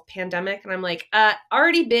mental health pandemic? And I'm like,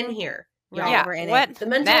 already been here. Y'all, we're in it. The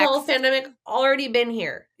mental health pandemic already been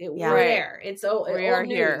here. We're there. It's old news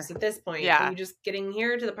here at this point. Yeah. Are you just getting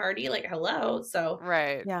here to the party? Like, hello. So,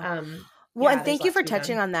 well, and thank you for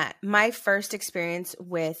touching on that. My first experience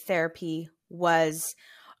with therapy was,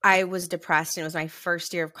 I was depressed, and it was my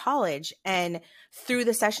first year of college. And through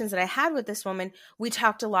the sessions that I had with this woman, we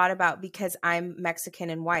talked a lot about, because I'm Mexican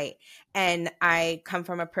and white, and I come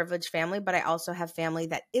from a privileged family, but I also have family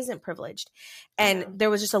that isn't privileged. And there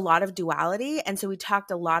was just a lot of duality. And so we talked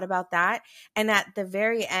a lot about that. And at the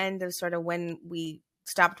very end of sort of when we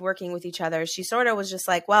stopped working with each other, she sort of was just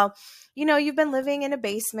like, well, you've been living in a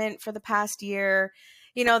basement for the past year.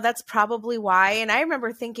 That's probably why. And I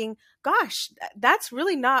remember thinking, gosh, that's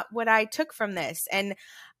really not what I took from this. And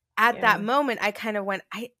at that moment, I kind of went,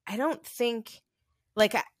 I don't think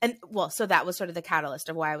so that was sort of the catalyst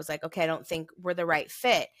of why I was like, okay, I don't think we're the right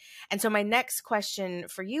fit. And so my next question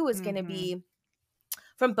for you is going to be,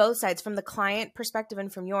 from both sides, from the client perspective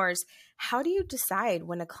and from yours, how do you decide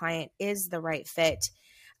when a client is the right fit?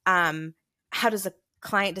 How does a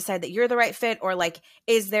client decide that you're the right fit? Or like,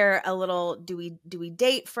 is there a little, do we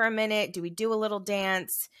date for a minute? Do we do a little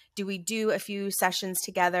dance? Do we do a few sessions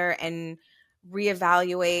together and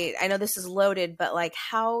reevaluate? I know this is loaded, but like,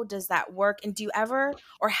 how does that work? And do you ever,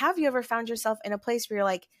 or have you ever found yourself in a place where you're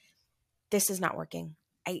like, this is not working?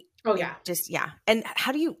 And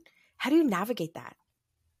how do you navigate that?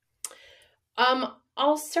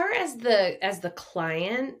 I'll start as the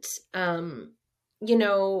client.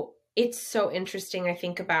 It's so interesting. I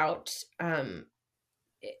think about,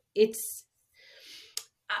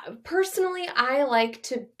 personally, I like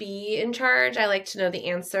to be in charge. I like to know the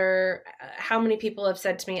answer. How many people have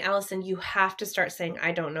said to me, Allison, you have to start saying,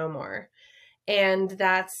 I don't know more. And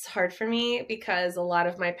that's hard for me, because a lot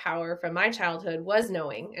of my power from my childhood was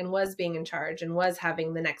knowing and was being in charge and was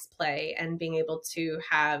having the next play and being able to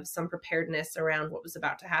have some preparedness around what was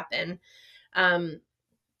about to happen.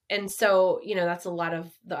 And so, that's a lot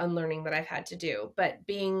of the unlearning that I've had to do. But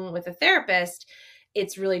being with a therapist,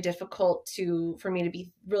 it's really difficult for me to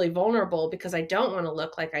be really vulnerable because I don't want to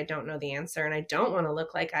look like I don't know the answer, and I don't want to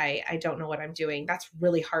look like I don't know what I'm doing. That's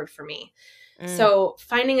really hard for me. So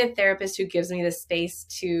finding a therapist who gives me the space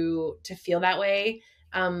to feel that way,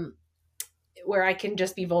 where I can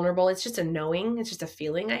just be vulnerable. It's just a knowing. It's just a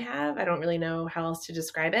feeling I have. I don't really know how else to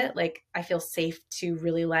describe it. Like, I feel safe to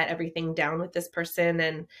really let everything down with this person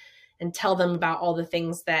and tell them about all the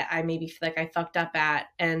things that I maybe feel like I fucked up at,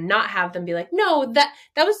 and not have them be like, no, that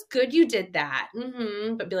was good. You did that.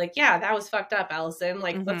 But be like, yeah, that was fucked up, Allison.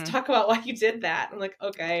 Like, let's talk about why you did that. I'm like,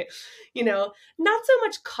 okay, not so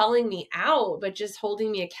much calling me out, but just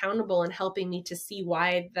holding me accountable and helping me to see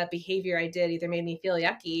why that behavior I did either made me feel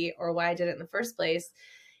yucky or why I did it in the first place.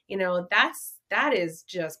 That is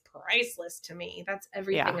just priceless to me. That's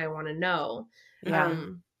everything I want to know. Yeah.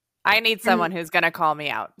 I need someone who's going to call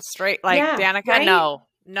me out straight. Like, Danica, right?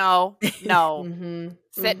 No.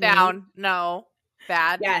 Sit down. No.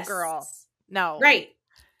 Bad girl. No. Right.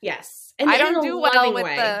 Yes. And I don't do well with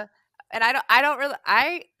I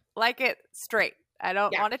like it straight. I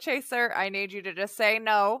don't want to chase her. I need you to just say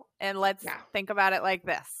no. And let's think about it like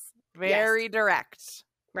this. Very direct.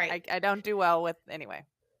 Right. I don't do well with anyway.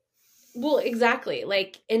 Well, exactly.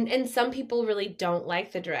 Like, and some people really don't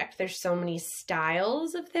like the direct. There's so many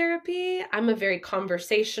styles of therapy. I'm a very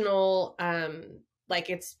conversational, like,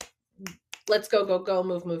 it's let's go,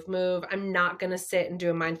 move. I'm not going to sit and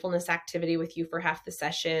do a mindfulness activity with you for half the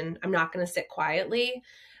session. I'm not going to sit quietly.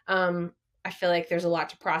 I feel like there's a lot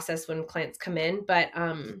to process when clients come in, but,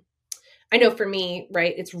 I know for me,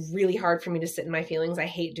 right, it's really hard for me to sit in my feelings. I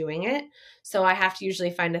hate doing it. So I have to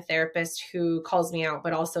usually find a therapist who calls me out,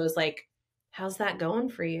 but also is like, how's that going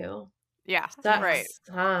for you? Yeah. Sucks, right.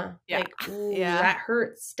 Huh? Yeah. Like, ooh, that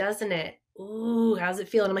hurts, doesn't it? Ooh, how's it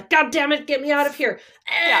feel? And I'm like, God damn it, get me out of here.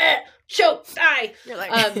 Choke, die. You're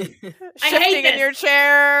like shifting in your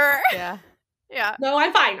chair. Yeah. Yeah. No,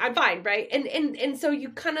 I'm fine. Right. And so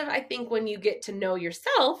you kind of, I think when you get to know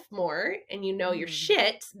yourself more and you know your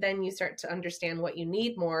shit, then you start to understand what you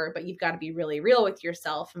need more, but you've got to be really real with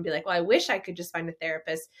yourself and be like, well, I wish I could just find a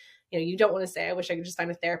therapist. You don't want to say, I wish I could just find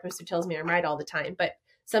a therapist who tells me I'm right all the time. But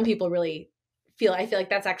some people really I feel like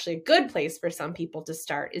that's actually a good place for some people to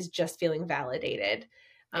start, is just feeling validated.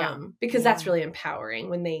 Because that's really empowering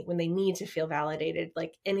when they need to feel validated,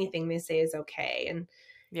 like anything they say is okay. And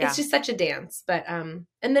it's just such a dance. But, and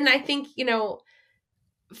then I think,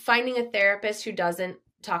 finding a therapist who doesn't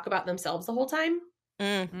talk about themselves the whole time,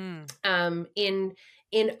 in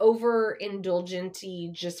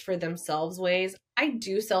overindulgent just for themselves ways. I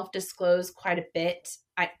do self-disclose quite a bit.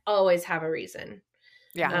 I always have a reason.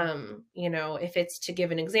 Yeah. If it's to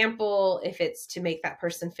give an example, if it's to make that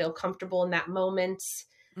person feel comfortable in that moment,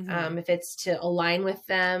 if it's to align with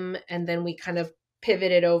them, and then we kind of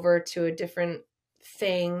pivot it over to a different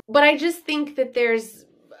thing. But I just think that there's,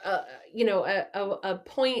 a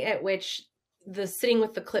point at which the sitting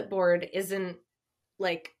with the clipboard isn't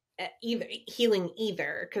like either healing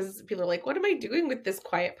either, because people are like, what am I doing with this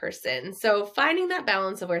quiet person? So finding that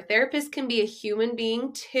balance of where therapists can be a human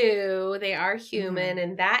being too. They are human,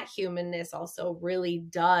 and that humanness also really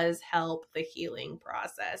does help the healing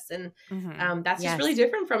process. And that's just really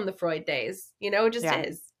different from the Freud days. It just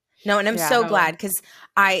is. No, and I'm so glad, because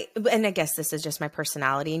I guess this is just my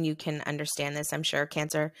personality, and you can understand this, I'm sure,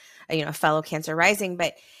 Cancer, a fellow Cancer rising,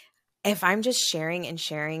 but if I'm just sharing and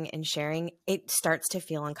sharing and sharing, it starts to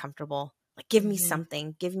feel uncomfortable. Like, give me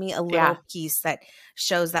something, give me a little piece that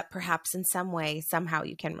shows that perhaps in some way, somehow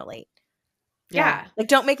you can relate. Yeah. Like,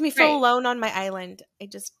 don't make me feel alone on my island. I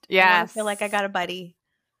feel like I got a buddy.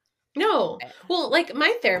 No. Well, like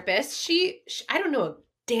my therapist, she I don't know a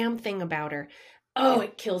damn thing about her. Oh,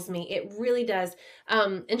 it kills me. It really does.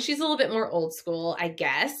 And she's a little bit more old school, I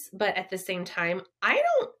guess. But at the same time, I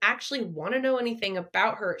don't actually want to know anything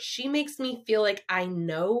about her. She makes me feel like I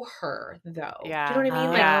know her, though. Yeah. Do you know what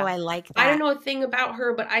I mean? I like that. I don't know a thing about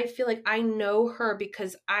her, but I feel like I know her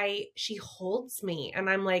because she holds me. And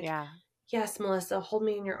I'm like, yes, Melissa, hold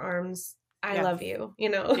me in your arms. I love you.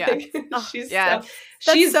 Like, she's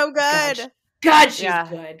so good. God, she's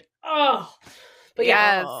good. Oh. But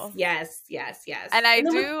yes. And I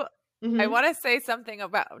do, I want to say something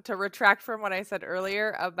to retract from what I said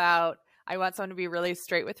earlier about, I want someone to be really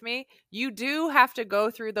straight with me. You do have to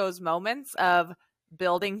go through those moments of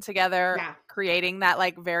building together, creating that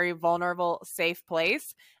like very vulnerable, safe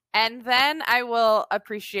place. And then I will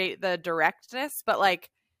appreciate the directness. But like,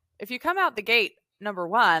 if you come out the gate,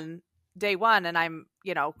 day one, and I'm,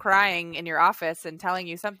 crying in your office and telling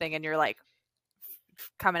you something, and you're like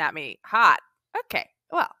coming at me hot. Okay,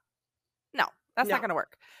 well, no, that's not going to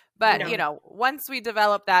work. But, once we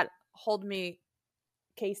develop that, hold me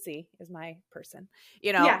Casey is my person,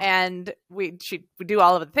 and we do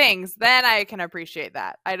all of the things, then I can appreciate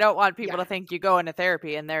that. I don't want people to think you go into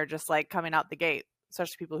therapy and they're just like coming out the gate,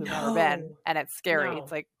 especially people who've never been, and it's scary.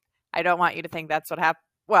 It's like, I don't want you to think that's what happened.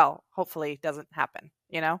 Well, hopefully it doesn't happen,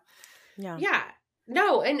 Yeah.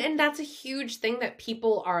 No, and that's a huge thing that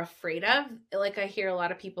people are afraid of. Like, I hear a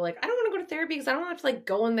lot of people like, I don't want to go to therapy because I don't have to like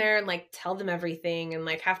go in there and like tell them everything and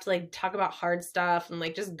like have to like talk about hard stuff and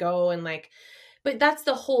like just go and like, but that's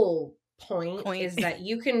the whole point is that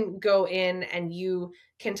you can go in and you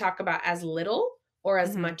can talk about as little or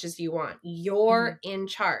as much as you want. You're in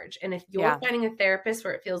charge. And if you're finding a therapist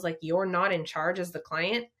where it feels like you're not in charge as the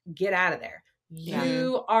client, get out of there.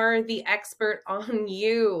 You are the expert on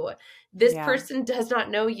you. This person does not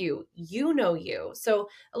know you. You know you. So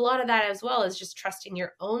a lot of that as well is just trusting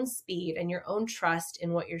your own speed and your own trust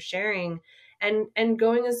in what you're sharing and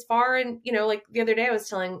going as far. And, like the other day I was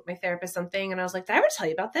telling my therapist something and I was like, did I ever tell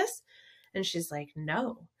you about this? And she's like,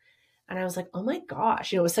 no. And I was like, oh my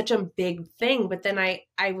gosh, it was such a big thing. But then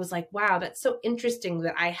I was like, wow, that's so interesting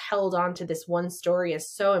that I held on to this one story as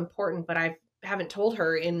so important, but I haven't told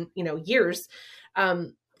her in, years.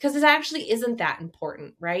 Because it actually isn't that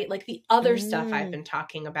important, right? Like the other stuff I've been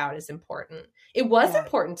talking about is important. It was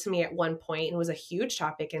important to me at one point and was a huge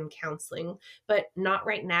topic in counseling, but not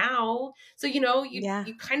right now. So, you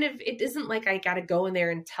kind of, it isn't like I got to go in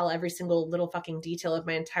there and tell every single little fucking detail of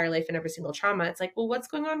my entire life and every single trauma. It's like, well, what's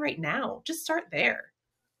going on right now? Just start there.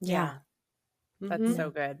 Yeah. That's so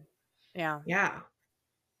good. Yeah. Yeah.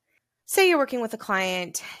 Say you're working with a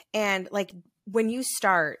client and like, when you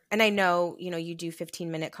start, and I know, you do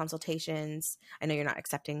 15-minute consultations. I know you're not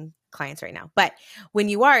accepting clients right now, but when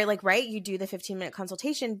you are like, right, you do the 15-minute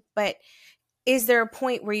consultation, but is there a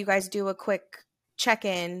point where you guys do a quick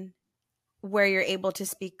check-in where you're able to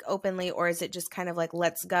speak openly, or is it just kind of like,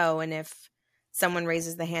 let's go? And if someone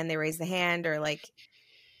raises the hand, they raise the hand, or like,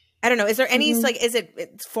 I don't know. Is there any, like, is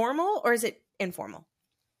it formal or is it informal?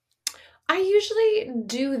 I usually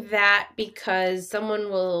do that because someone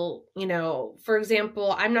will, for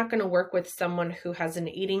example, I'm not going to work with someone who has an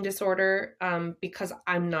eating disorder because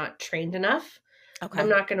I'm not trained enough. Okay. I'm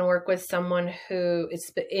not going to work with someone who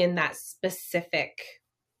is in that specific,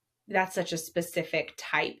 that's such a specific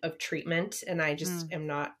type of treatment. And I just am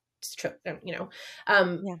not,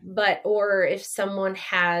 but, or if someone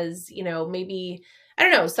has, maybe, I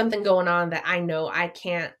don't know, something going on that I know I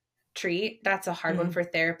can't treat, that's a hard one for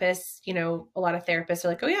therapists. A lot of therapists are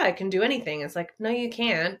like, oh yeah, I can do anything. It's like, no, you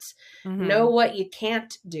can't. Know what you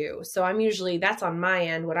can't do. So I'm usually, that's on my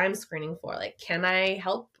end, what I'm screening for. Like, can I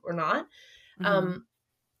help or not?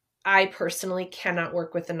 I personally cannot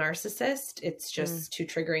work with a narcissist. It's just too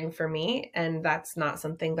triggering for me. And that's not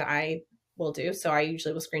something that I will do. So I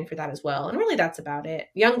usually will screen for that as well. And really that's about it.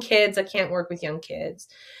 Young kids, I can't work with young kids.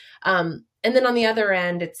 And then on the other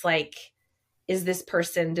end, it's like, is this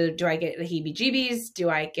person, do I get the heebie-jeebies? Do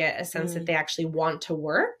I get a sense that they actually want to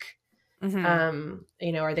work?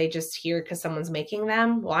 Are they just here because someone's making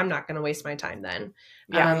them? Well, I'm not going to waste my time then.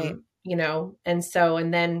 And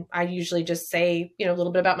then I usually just say, a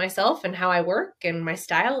little bit about myself and how I work and my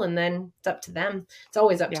style, and then it's up to them. It's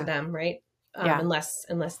always up to them, right? Unless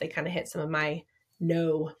they kind of hit some of my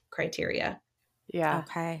no criteria. Yeah.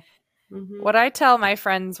 Okay. What I tell my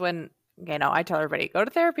friends when, I tell everybody, go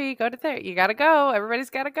to therapy, you got to go.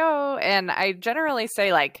 Everybody's got to go. And I generally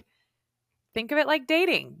say, like, think of it like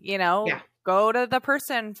dating, go to the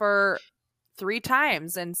person for 3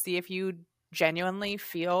 times and see if you genuinely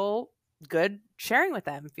feel good sharing with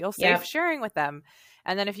them, feel safe sharing with them.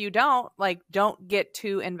 And then if you don't, like, don't get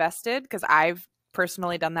too invested, because I've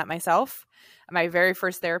personally done that myself. My very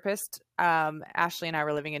first therapist, Ashley and I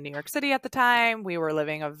were living in New York City at the time. We were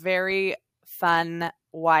living a very fun,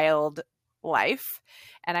 wild life.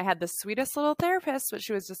 And I had the sweetest little therapist, but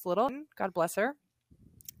she was just little. God bless her.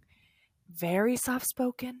 Very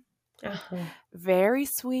soft-spoken, very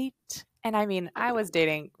sweet. And I mean, I was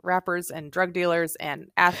dating rappers and drug dealers and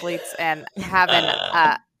athletes and having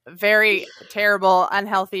very terrible,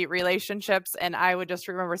 unhealthy relationships. And I would just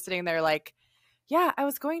remember sitting there like, yeah, I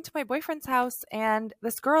was going to my boyfriend's house and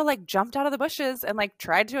this girl like jumped out of the bushes and like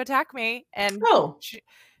tried to attack me. And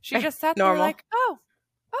she just sat there like, oh,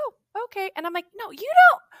 okay. And I'm like, no, you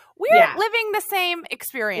don't. We're living the same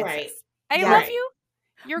experiences. Right. I love you.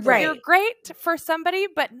 You're great for somebody,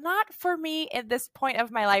 but not for me at this point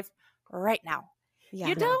of my life right now. Yeah.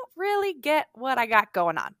 You don't really get what I got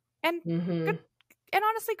going on. And good, and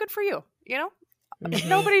honestly, good for you.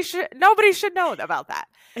 Nobody should know about that.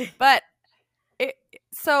 But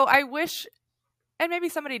so I wish, and maybe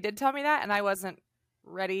somebody did tell me that, and I wasn't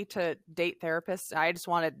ready to date therapists. I just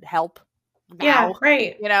wanted help, now. Yeah,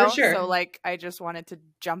 right. You know, For sure. so like I just wanted to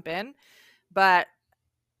jump in, but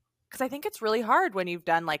because I think it's really hard when you've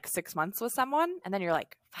done like 6 months with someone and then you're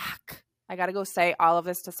like, fuck, I got to go say all of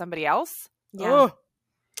this to somebody else. Yeah. Ugh,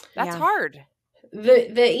 that's hard.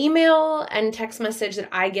 The email and text message that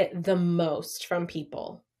I get the most from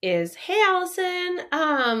people is, "Hey Allison,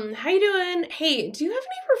 how you doing? Hey, do you have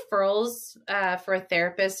any referrals for a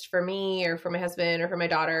therapist for me or for my husband or for my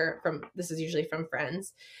daughter?" This is usually from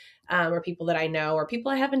friends, or people that I know or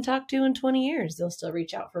people I haven't talked to in 20 years. They'll still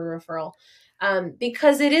reach out for a referral.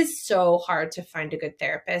 Because it is so hard to find a good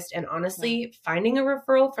therapist. And honestly, finding a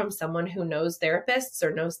referral from someone who knows therapists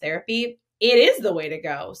or knows therapy, it is the way to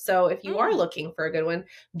go. So if you are looking for a good one,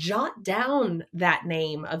 jot down that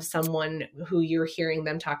name of someone who you're hearing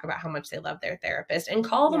them talk about how much they love their therapist and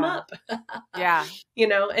call them up. Yeah. You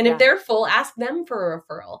know, and if they're full, ask them for a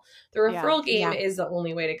referral. The referral game Yeah. is the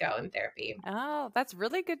only way to go in therapy. Oh, that's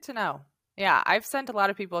really good to know. Yeah. I've sent a lot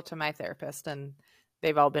of people to my therapist and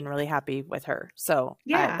they've all been really happy with her. So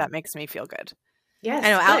that makes me feel good. Yes.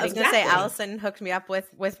 I know. I was exactly. going to say, Allison hooked me up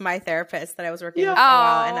with my therapist that I was working with for a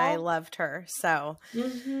while, and I loved her. So,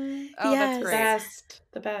 Oh, that's great.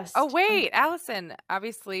 The best. Oh, wait, Allison,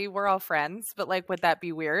 obviously we're all friends, but like, would that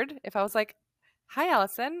be weird if I was like, hi,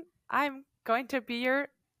 Allison, I'm going to be your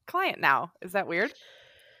client now? Is that weird?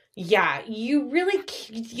 Yeah, you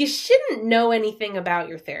shouldn't know anything about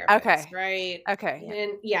your therapist, right? Okay.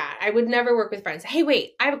 And I would never work with friends. Hey,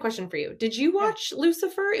 wait, I have a question for you. Did you watch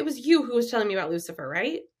Lucifer? It was you who was telling me about Lucifer,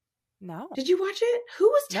 right? No. Did you watch it? Who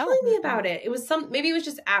was telling me about it? It was maybe it was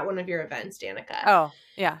just at one of your events, Danica. Oh,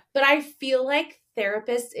 yeah. But I feel like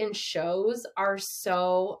therapists in shows are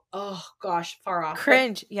so, oh gosh, far off.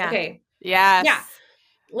 cringe. Yeah. Okay. Yes. Yeah.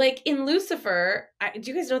 Like in Lucifer,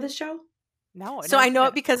 do you guys know this show? No. So I know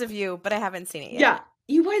it because of you, but I haven't seen it yet. Yeah.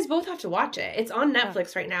 You guys both have to watch it. It's on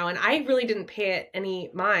Netflix right now. And I really didn't pay it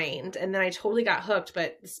any mind. And then I totally got hooked.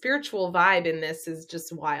 But the spiritual vibe in this is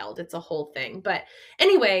just wild. It's a whole thing. But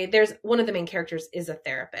anyway, there's one of the main characters is a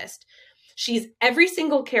therapist. She's every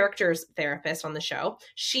single character's therapist on the show.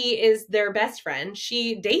 She is their best friend.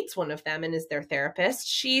 She dates one of them and is their therapist.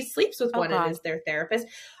 She sleeps with one and is their therapist.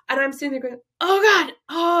 And I'm sitting there going, oh God,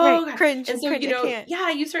 oh God. Cringe. And so, cringe,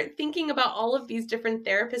 you start thinking about all of these different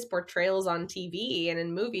therapist portrayals on TV and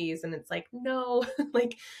in movies. And it's like, no,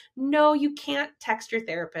 no, you can't text your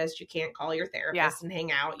therapist. You can't call your therapist and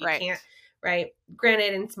hang out. You can't. Right.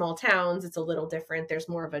 Granted, in small towns, it's a little different. There's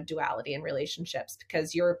more of a duality in relationships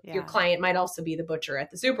because your client might also be the butcher at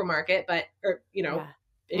the supermarket, you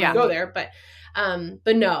go there. But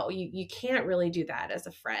no, you can't really do that as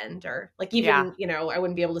a friend or like even, I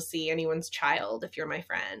wouldn't be able to see anyone's child if you're my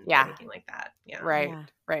friend or anything like that. Yeah.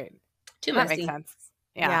 Right. Too that messy. makes sense.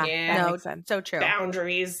 Yeah. That makes sense. So true.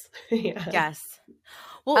 Boundaries. Yes.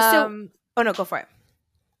 Well, no, go for it.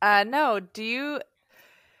 No, do you...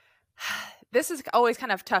 This is always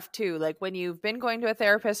kind of tough too. Like when you've been going to a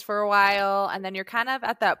therapist for a while and then you're kind of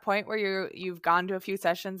at that point where you've gone to a few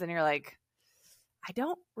sessions and you're like, I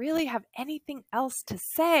don't really have anything else to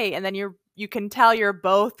say. And then you can tell you're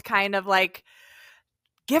both kind of like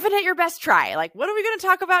giving it your best try. Like, what are we going to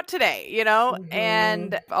talk about today? You know? Mm-hmm.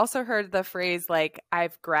 And I've also heard the phrase like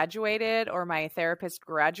I've graduated or my therapist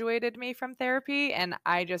graduated me from therapy. And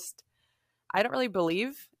I don't really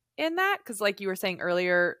believe in that because like you were saying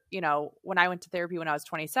earlier, when I went to therapy when I was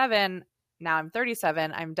 27, now I'm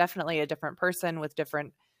 37, I'm definitely a different person with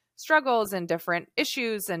different struggles and different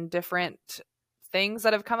issues and different things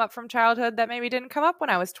that have come up from childhood that maybe didn't come up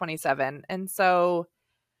when I was 27. And so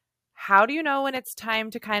how do you know when it's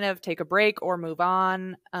time to kind of take a break or move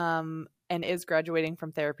on? And is graduating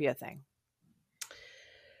from therapy a thing?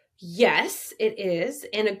 Yes, it is.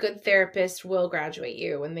 And a good therapist will graduate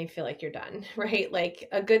you when they feel like you're done, right? Like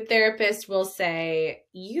a good therapist will say,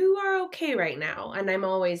 you are okay right now. And I'm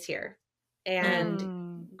always here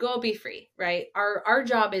and go be free, right? Our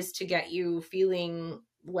job is to get you feeling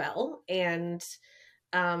well and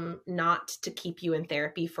not to keep you in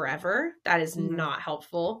therapy forever. That is not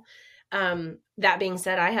helpful. That being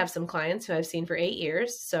said, I have some clients who I've seen for 8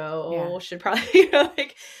 years, so should probably,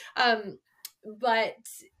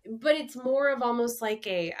 but it's more of almost like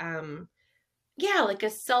a, like a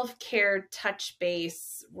self-care touch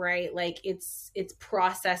base, right? Like it's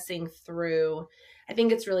processing through. I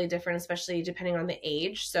think it's really different, especially depending on the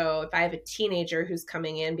age. So if I have a teenager who's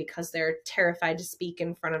coming in because they're terrified to speak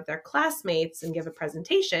in front of their classmates and give a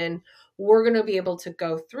presentation, we're going to be able to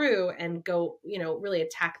go through and go, really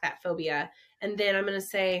attack that phobia. And then I'm going to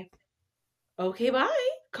say, okay, bye.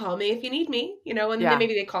 Call me if you need me, and then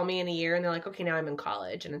maybe they call me in a year and they're like, okay, now I'm in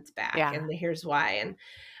college and it's back and here's why.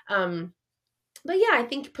 And, yeah, I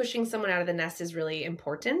think pushing someone out of the nest is really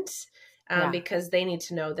important. Because they need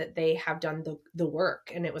to know that they have done the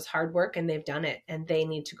work, and it was hard work, and they've done it, and they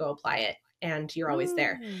need to go apply it, and you're always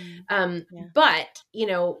there. But, you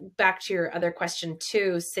know, back to your other question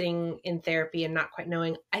too, sitting in therapy and not quite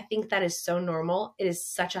knowing, I think that is so normal. It is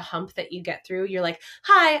such a hump that you get through. You're like,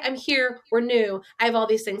 hi, I'm here. We're new. I have all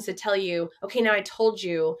these things to tell you. Okay, now I told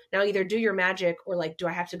you. Now either do your magic, or like, do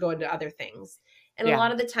I have to go into other things? And a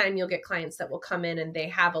lot of the time you'll get clients that will come in and they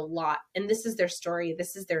have a lot, and this is their story.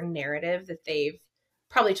 This is their narrative that they've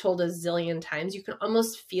probably told a zillion times. You can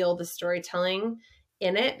almost feel the storytelling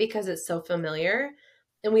in it because it's so familiar.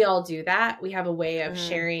 And we all do that. We have a way of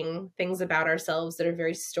sharing things about ourselves that are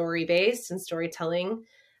very story-based and storytelling.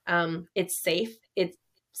 It's safe. It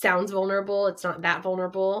sounds vulnerable. It's not that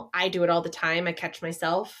vulnerable. I do it all the time. I catch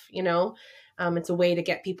myself, you know. It's a way to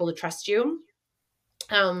get people to trust you.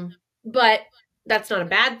 But that's not a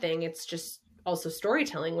bad thing. It's just also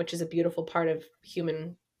storytelling, which is a beautiful part of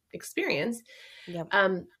human experience. Yep.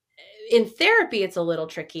 In therapy, it's a little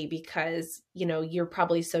tricky because, you know, you're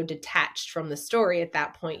probably so detached from the story at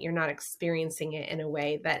that point. You're not experiencing it in a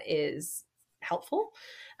way that is helpful.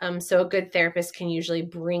 So a good therapist can usually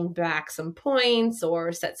bring back some points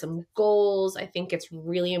or set some goals. I think it's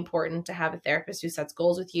really important to have a therapist who sets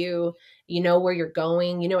goals with you. You know where you're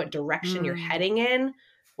going. You know what direction you're heading in.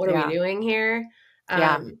 What are we doing here?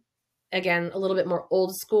 Again, a little bit more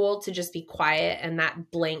old school to just be quiet, and that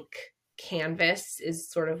blank canvas is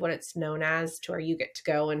sort of what it's known as, to where you get to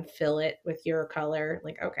go and fill it with your color.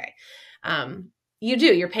 Like, okay.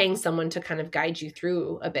 You're paying someone to kind of guide you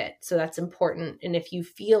through a bit. So that's important. And if you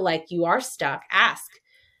feel like you are stuck, ask,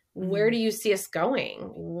 where do you see us going?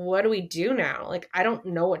 What do we do now? Like, I don't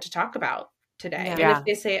know what to talk about today. And if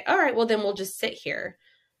they say, all right, well, then we'll just sit here.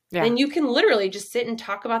 Then you can literally just sit and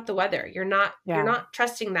talk about the weather. You're not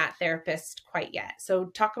trusting that therapist quite yet. So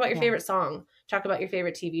talk about your favorite song, talk about your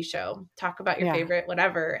favorite TV show, talk about your favorite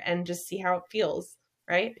whatever, and just see how it feels.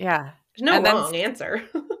 Right? Yeah. There's no wrong answer.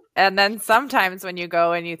 And then sometimes when you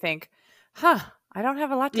go and you think, I don't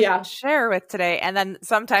have a lot to share with today. And then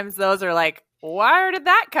sometimes those are like, where did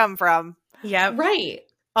that come from? Yeah. Right.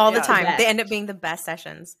 All the time. They end up being the best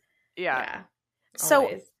sessions. Yeah.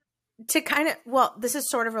 So to kind of, well, this is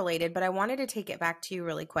sort of related, but I wanted to take it back to you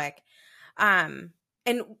really quick. And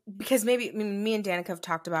because maybe me and Danica have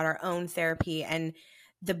talked about our own therapy, and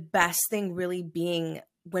the best thing really being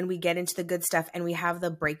when we get into the good stuff and we have the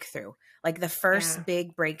breakthrough, like the first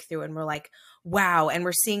big breakthrough, and we're like, wow. And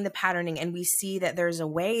we're seeing the patterning, and we see that there's a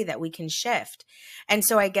way that we can shift. And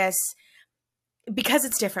so I guess because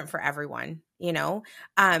it's different for everyone, you know,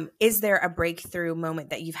 is there a breakthrough moment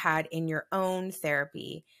that you've had in your own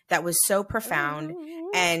therapy that was so profound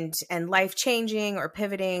and life-changing or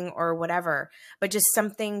pivoting or whatever, but just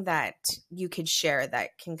something that you could share that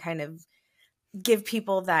can kind of give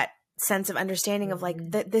people that sense of understanding of like,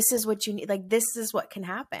 this is what you need, like, this is what can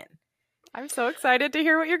happen? I'm so excited to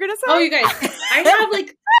hear what you're going to say. Oh, you guys,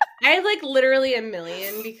 I have literally a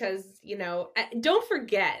million, because, you know, don't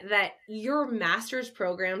forget that your master's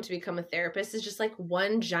program to become a therapist is just like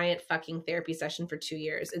one giant fucking therapy session for 2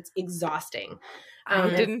 years. It's exhausting. I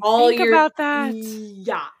didn't think about that.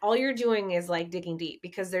 Yeah. All you're doing is like digging deep,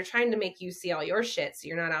 because they're trying to make you see all your shit, so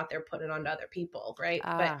you're not out there putting it onto other people. Right.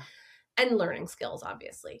 And learning skills,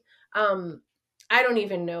 obviously. I don't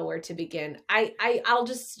even know where to begin. I'll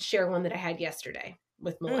just share one that I had yesterday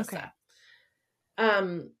with Melissa.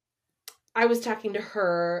 Okay. I was talking to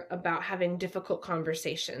her about having difficult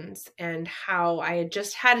conversations and how I had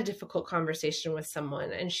just had a difficult conversation with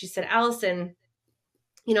someone. And she said, Allison,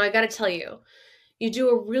 you know, I got to tell you, you do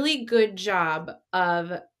a really good job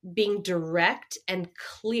of being direct and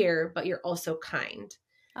clear, but you're also kind.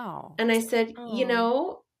 Oh. And I said, you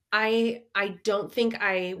know, I don't think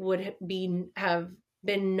I would have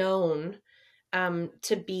been known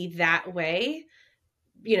to be that way,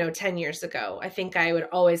 you know, 10 years ago. I think I would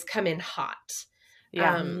always come in hot.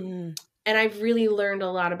 Yeah. And I've really learned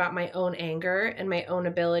a lot about my own anger and my own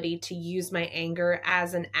ability to use my anger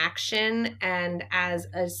as an action and as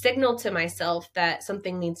a signal to myself that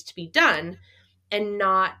something needs to be done, and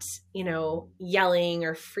not, you know, yelling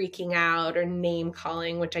or freaking out or name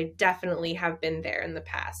calling, which I definitely have been there in the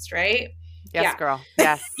past, right? Yes, girl.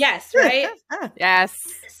 Yes. Yes, right? Yes.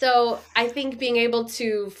 So I think being able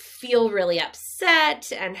to feel really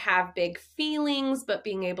upset and have big feelings, but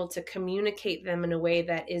being able to communicate them in a way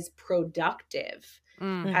that is productive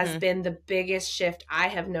has been the biggest shift I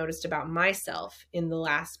have noticed about myself in the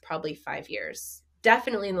last probably 5 years.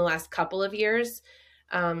 Definitely in the last couple of years.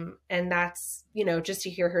 And that's, just to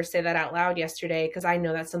hear her say that out loud yesterday, because I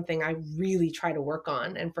know that's something I really try to work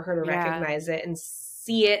on, and for her to recognize it and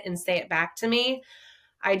see it and say it back to me,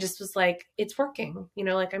 I just was like, it's working,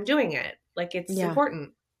 like I'm doing it, like it's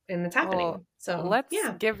important and it's happening. Well, so let's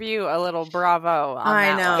give you a little bravo on I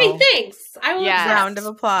that know. one. Hey, thanks. I will round of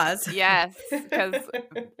applause. Yes, because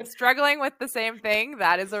struggling with the same thing,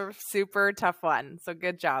 that is a super tough one. So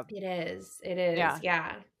good job. It is.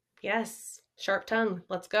 Yeah. Yes. Sharp tongue.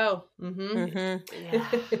 Let's go. Yeah,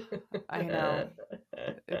 I know.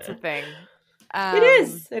 It's a thing.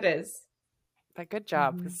 It is. But good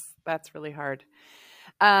job, because that's really hard.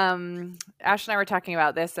 Ash and I were talking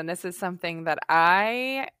about this, and this is something that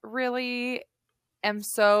I really am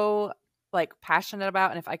so passionate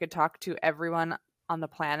about. And if I could talk to everyone on the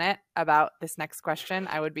planet about this next question,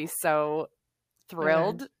 I would be so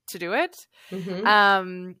thrilled to do it.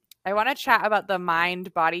 I want to chat about the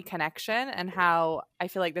mind-body connection and how I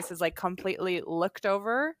feel like this is completely looked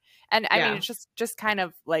over. And I mean, it's just kind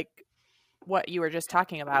of like what you were just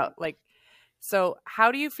talking about. So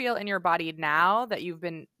how do you feel in your body now that you've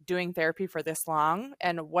been doing therapy for this long?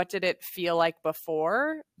 And what did it feel like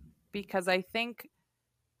before? Because I think,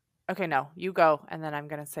 okay, no, you go. And then I'm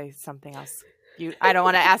going to say something else. I don't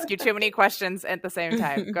want to ask you too many questions at the same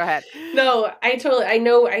time. Go ahead. No, I feel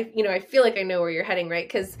like I know where you're heading, right?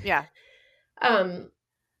 Because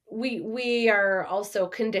we are also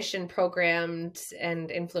conditioned, programmed,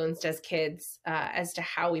 and influenced as kids as to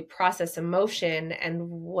how we process emotion, and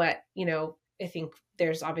what, I think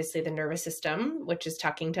there's obviously the nervous system, which is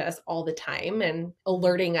talking to us all the time and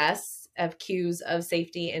alerting us of cues of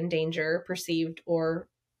safety and danger, perceived or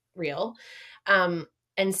real.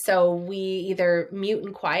 And so we either mute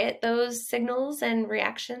and quiet those signals and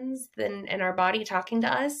reactions and our body talking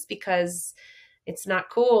to us, because it's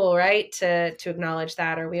not cool, right, to acknowledge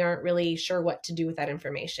that, or we aren't really sure what to do with that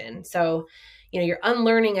information. So, you're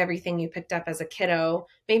unlearning everything you picked up as a kiddo.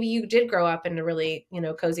 Maybe you did grow up in a really,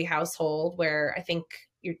 cozy household where I think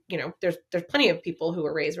there's plenty of people who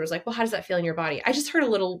were raised where it's like, well, how does that feel in your body? I just heard a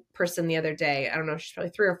little person the other day, I don't know, she's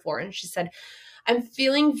probably 3 or 4, and she said, I'm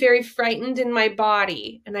feeling very frightened in my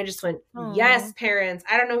body. And I just went, yes, parents,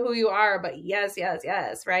 I don't know who you are, but yes,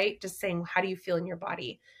 right? Just saying, how do you feel in your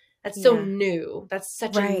body? That's so new. That's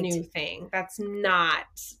such a new thing. That's not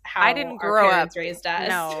how I didn't grow our parents up, raised us.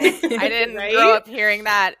 No, I didn't grow up hearing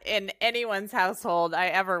that in anyone's household I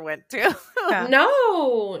ever went to.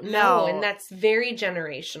 No. And that's very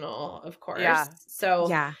generational, of course. Yeah.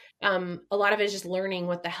 So a lot of it is just learning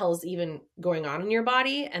what the hell's even going on in your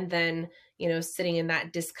body. And then, sitting in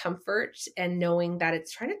that discomfort and knowing that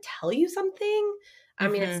it's trying to tell you something. I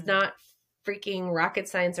mean, it's not freaking rocket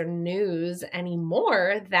science or news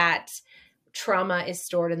anymore that trauma is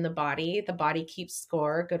stored in the body. The body keeps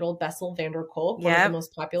score. Good old Bessel van der Kolk, one of the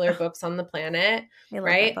most popular books on the planet,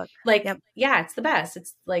 right? It's the best.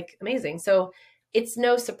 It's amazing. So it's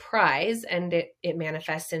no surprise, and it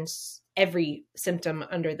manifests in every symptom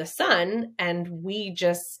under the sun. And we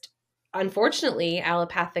just, unfortunately,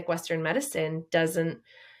 allopathic Western medicine doesn't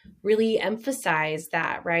really emphasize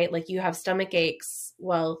that, right? Like, you have stomach aches.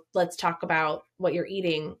 Well, let's talk about what you're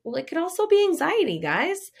eating. Well, it could also be anxiety,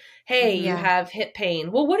 guys. Hey, you have hip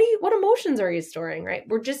pain. Well, what emotions are you storing, right?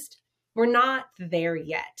 We're not there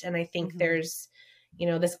yet. And I think there's,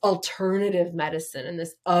 this alternative medicine and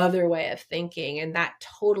this other way of thinking. And that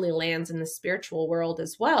totally lands in the spiritual world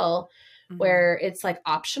as well, where it's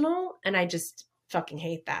optional. And I just fucking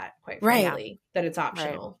hate that, quite frankly, that it's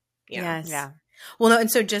optional. Right. Yeah. Well, no, and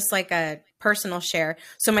so just like a personal share.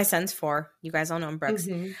 So my son's 4. You guys all know him, Brooks.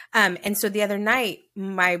 And so the other night,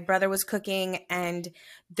 my brother was cooking, and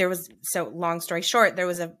long story short, there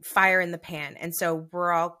was a fire in the pan. And so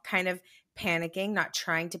we're all kind of panicking, not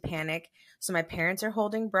trying to panic. So my parents are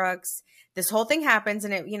holding Brooks. This whole thing happens,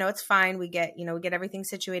 and it's fine. We get everything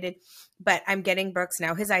situated, but I'm getting Brooks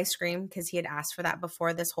now his ice cream, because he had asked for that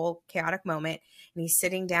before this whole chaotic moment. And he's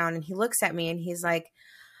sitting down, and he looks at me, and he's like,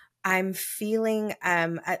 I'm feeling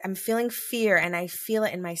fear, and I feel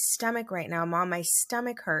it in my stomach right now, Mom. My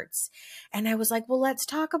stomach hurts. And I was like, well, let's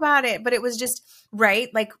talk about it. But it was just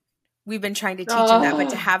we've been trying to teach him that, but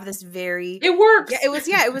to have this it works. It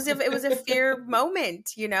was a fear moment,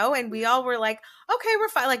 and we all were like, okay, we're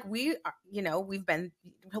fine.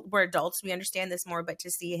 We're adults. We understand this more, but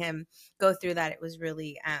to see him go through that, it was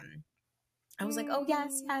really, I was like, oh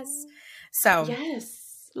yes. So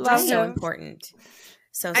yes, so important.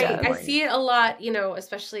 So I see it a lot,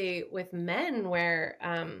 especially with men, where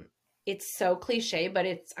it's so cliche, but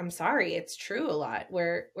I'm sorry, it's true a lot,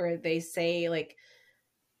 where they say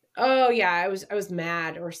oh yeah, I was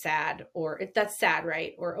mad or sad, or if that's sad,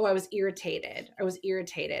 right? Or, oh, I was irritated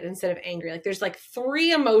instead of angry. Like there's like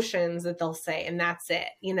 3 emotions that they'll say and that's it,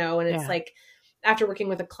 you know? And it's like after working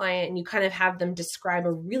with a client and you kind of have them describe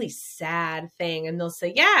a really sad thing and they'll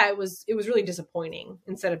say, yeah, it was really disappointing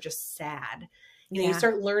instead of just sad. You know, you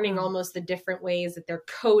start learning almost the different ways that they're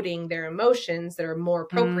coding their emotions that are more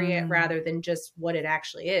appropriate rather than just what it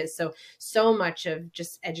actually is. So much of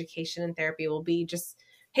just education and therapy will be just,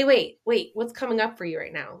 hey, wait, what's coming up for you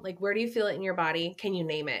right now? Like, where do you feel it in your body? Can you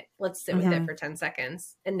name it? Let's sit with it for 10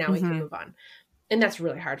 seconds and now we can move on. And that's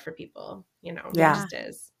really hard for people, you know, it just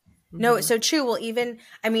is. No, it's so true. Well, even,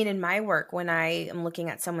 I mean, in my work, when I am looking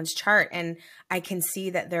at someone's chart and I can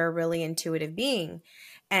see that they're a really intuitive being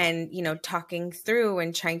and, you know, talking through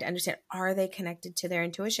and trying to understand, are they connected to their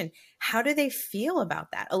intuition? How do they feel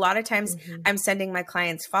about that? A lot of times I'm sending my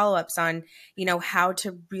clients follow-ups on, you know, how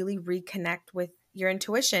to really reconnect with your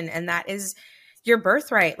intuition. And that is your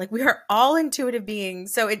birthright. Like we are all intuitive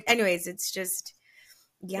beings. So anyways, it's just,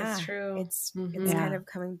 it's true. It's kind of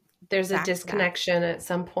coming. There's a disconnection at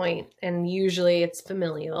some point, and usually it's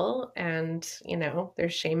familial and, you know,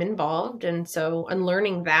 there's shame involved. And so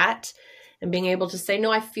unlearning that and being able to say,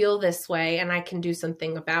 no, I feel this way and I can do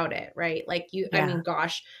something about it. Right. Like I mean,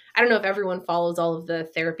 gosh, I don't know if everyone follows all of the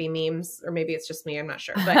therapy memes or maybe it's just me. I'm not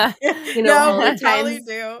sure, but you know, all the times,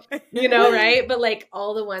 you know, right. But like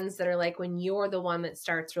all the ones that are like, when you're the one that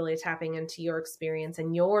starts really tapping into your experience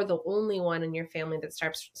and you're the only one in your family that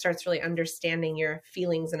starts really understanding your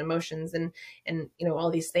feelings and emotions and, you know,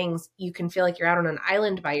 all these things, you can feel like you're out on an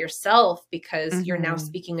island by yourself because you're now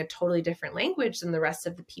speaking a totally different language than the rest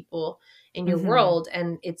of the people in your world.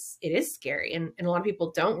 And it is scary. And a lot of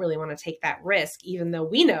people don't really want to take that risk, even though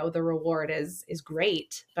we know the reward is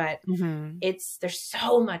great, but there's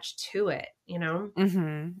so much to it, you know?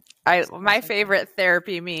 My favorite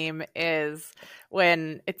therapy meme is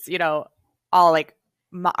when it's, you know, all like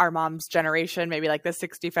our mom's generation, maybe like the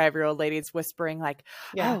 65-year-old lady's whispering like,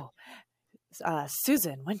 oh,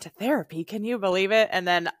 Susan went to therapy. Can you believe it? And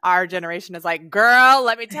then our generation is like, girl,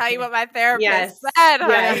 let me tell you what my therapist said,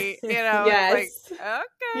 honey. You know, it's like, okay.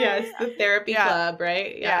 Yes, the therapy club,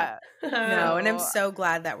 right? Yeah. No, and I'm so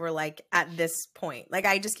glad that we're like at this point. Like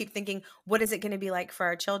I just keep thinking, what is it going to be like for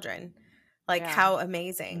our children? Like how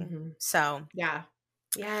amazing. So yeah.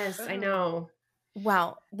 Yes, I know.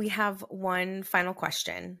 Well, we have one final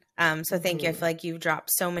question. So thank you. I feel like you've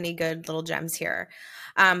dropped so many good little gems here.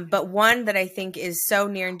 But one that I think is so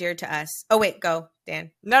near and dear to us. Oh, wait, go,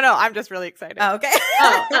 Dan. No, I'm just really excited. Oh, okay.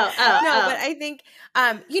 No, but I think,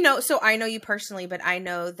 you know, so I know you personally, but I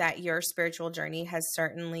know that your spiritual journey has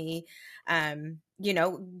certainly, you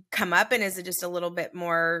know, come up and is just a little bit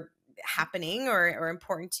more happening or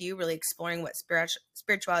important to you, really exploring what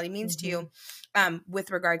spirituality means to you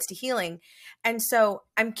with regards to healing. And so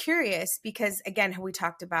I'm curious because, again, we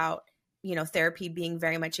talked about, you know, therapy being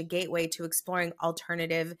very much a gateway to exploring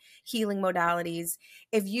alternative healing modalities.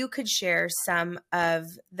 If you could share some of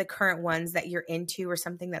the current ones that you're into or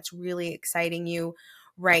something that's really exciting you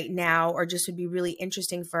right now, or just would be really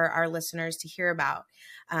interesting for our listeners to hear about.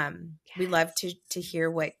 We'd love to hear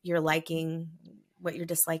what you're liking, what you're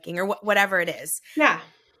disliking, or whatever it is. Yeah.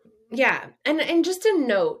 And just a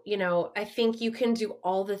note, you know, I think you can do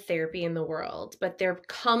all the therapy in the world, but there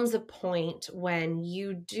comes a point when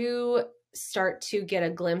you do start to get a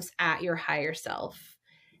glimpse at your higher self.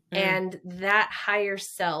 And that higher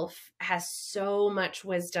self has so much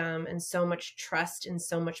wisdom and so much trust and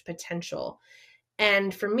so much potential.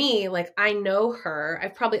 And for me, like, I know her.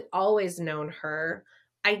 I've probably always known her.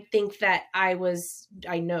 I think that I was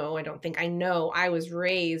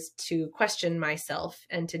raised to question myself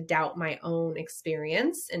and to doubt my own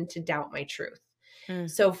experience and to doubt my truth.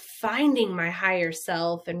 So finding my higher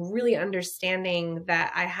self and really understanding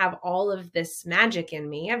that I have all of this magic in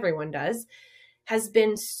me, everyone does, has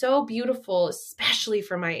been so beautiful, especially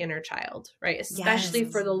for my inner child, right? Especially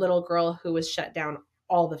for the little girl who was shut down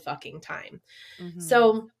all the fucking time.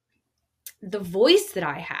 So the voice that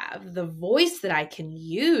I have, the voice that I can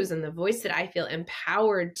use, and the voice that I feel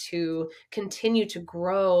empowered to continue to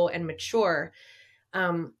grow and mature,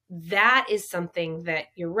 that is something that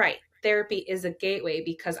you're right. Therapy is a gateway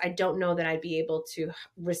because I don't know that I'd be able to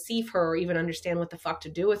receive her or even understand what the fuck to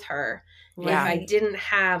do with her if I didn't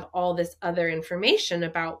have all this other information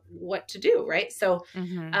about what to do, right? So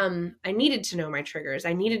I needed to know my triggers.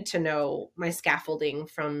 I needed to know my scaffolding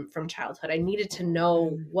from childhood. I needed to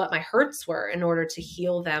know what my hurts were in order to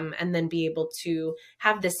heal them and then be able to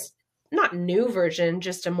have this not new version,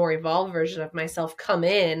 just a more evolved version of myself come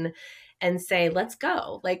in and say, let's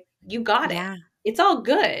go. Like, you got it. it's all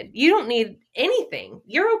good. You don't need anything.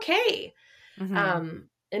 You're okay. Mm-hmm.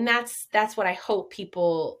 And that's what I hope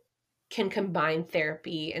people can combine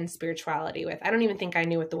therapy and spirituality with. I don't even think I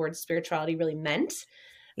knew what the word spirituality really meant.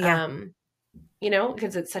 Yeah.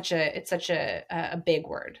 Because it's such a big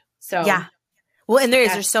word. So yeah. Well, and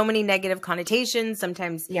there's so many negative connotations.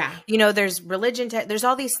 Sometimes, yeah, there's religion, there's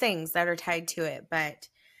all these things that are tied to it, but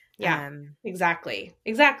yeah, exactly.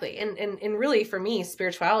 And really for me,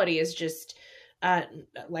 spirituality is just,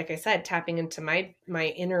 like I said, tapping into my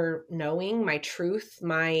inner knowing, my truth,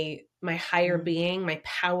 my higher being, my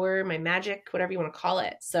power, my magic, whatever you want to call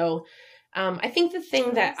it. So, I think the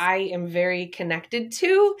thing that I am very connected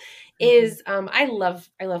to is, I love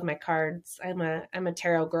my cards. I'm a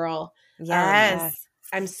tarot girl. Yes.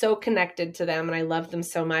 I'm so connected to them and I love them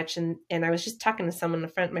so much. And I was just talking to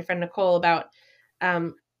my friend Nicole about,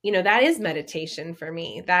 that is meditation for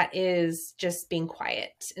me. That is just being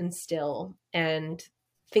quiet and still and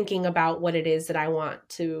thinking about what it is that I want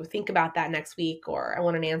to think about that next week, or I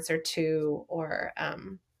want an answer to, or,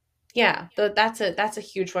 that's a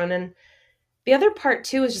huge one. And the other part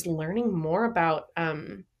too is just learning more about,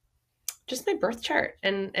 just my birth chart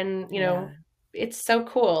and it's so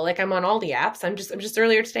cool. Like I'm on all the apps. I'm just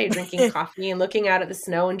earlier today drinking coffee and looking out at the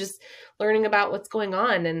snow and just learning about what's going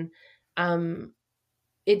on. And,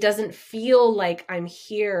 it doesn't feel like I'm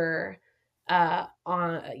here,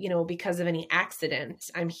 because of any accident.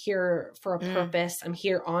 I'm here for a purpose. I'm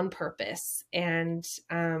here on purpose. And,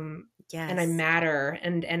 and I matter.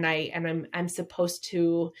 And I'm supposed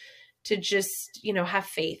to just, have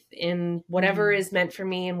faith in whatever is meant for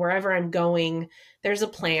me, and wherever I'm going, there's a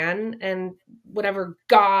plan, and whatever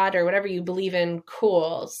God or whatever you believe in,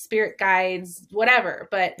 cool, spirit guides, whatever.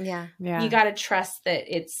 But you got to trust that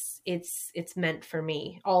it's meant for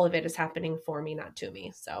me. All of it is happening for me, not to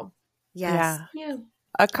me. So yeah.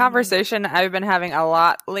 A conversation I've been having a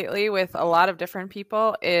lot lately with a lot of different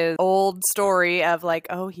people is old story of like,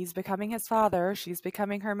 oh, he's becoming his father, she's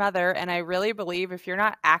becoming her mother. And I really believe if you're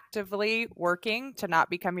not actively working to not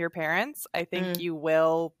become your parents, I think you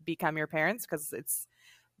will become your parents, because it's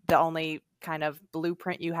the only kind of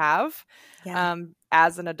blueprint you have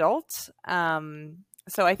as an adult.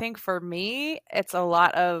 So I think for me, it's a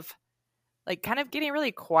lot of like kind of getting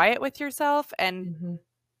really quiet with yourself and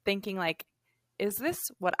thinking like, is this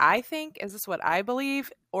what I think? Is this what I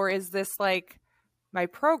believe? Or is this like my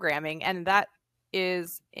programming? And that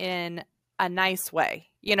is in a nice way.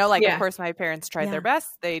 Of course, my parents tried their best.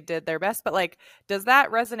 They did their best. But like, does that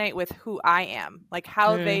resonate with who I am? Like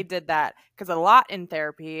how they did that? Because a lot in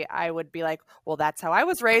therapy, I would be like, well, that's how I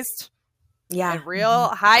was raised. Yeah. And real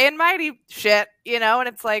high and mighty shit, and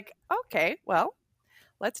it's like, okay, well,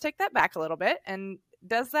 let's take that back a little bit. And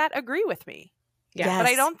does that agree with me? Yeah. But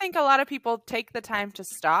I don't think a lot of people take the time to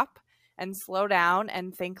stop and slow down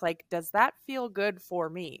and think like, does that feel good for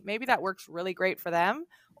me? Maybe that works really great for them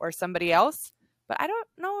or somebody else, but I don't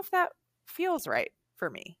know if that feels right for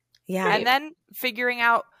me. Yeah. And then figuring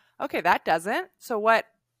out, okay, that doesn't. So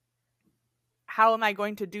how am I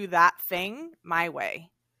going to do that thing my way?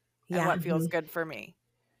 And what feels good for me?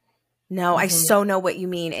 No, I so know what you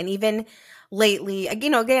mean. And even lately,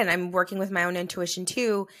 again, I'm working with my own intuition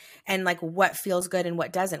too, and like what feels good and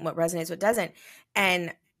what doesn't, what resonates, what doesn't.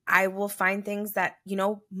 And I will find things that,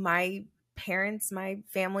 my parents, my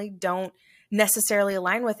family don't necessarily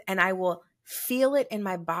align with. And I will feel it in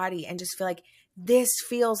my body and just feel like this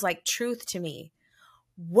feels like truth to me.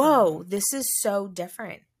 Whoa, this is so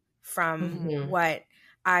different from what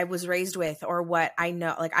I was raised with, or what I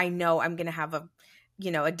know. Like, I know I'm going to have a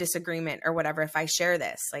disagreement or whatever if I share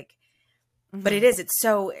this, like, but it's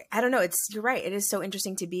so, I don't know. You're right. It is so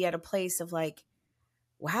interesting to be at a place of like,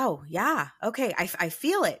 wow, yeah, okay, I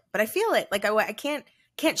feel it, but I feel it. Like I can't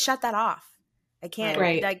shut that off. I can't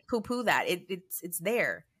like poo-poo that. It's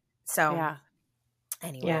there. So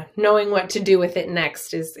anyway. Yeah. Knowing what to do with it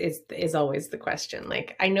next is always the question.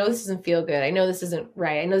 Like, I know this doesn't feel good. I know this isn't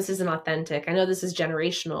right. I know this isn't authentic. I know this is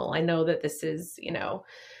generational. I know that this is,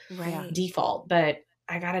 default, but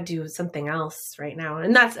I got to do something else right now.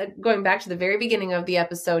 And that's going back to the very beginning of the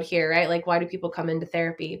episode here, right? Like, why do people come into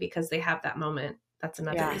therapy? Because they have that moment. That's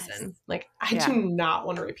another reason. Like, I do not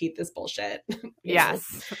want to repeat this bullshit.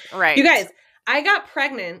 Yes. Right. You guys, I got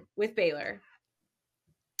pregnant with Baylor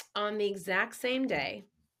on the exact same day,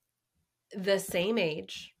 the same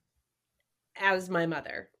age as my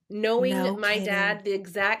mother, knowing that my dad, the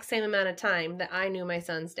exact same amount of time that I knew my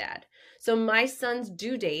son's dad. So my son's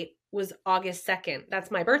due date was August 2nd.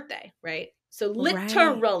 That's my birthday, right? So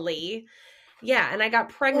literally, and I got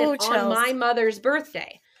pregnant on my mother's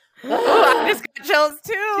birthday. I just got chills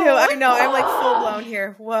too. I know. I'm like full blown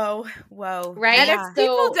here. Whoa. Right. And Yeah. if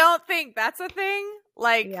people don't think that's a thing,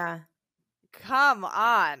 like, Yeah. come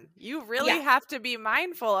on. You really have to be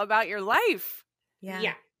mindful about your life.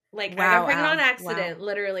 Yeah. Like, Wow, I got pregnant on Al. accident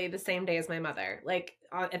literally the same day as my mother, like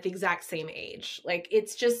at the exact same age. Like,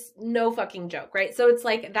 it's just no fucking joke, right? So it's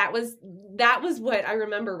like that was what I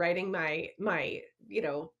remember writing my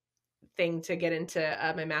thing to get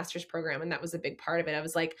into my master's program, and that was a big part of it. I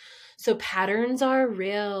was like, so patterns are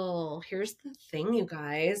real. Here's the thing, you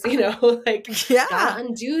guys, like, gotta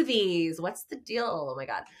undo these. What's the deal? Oh my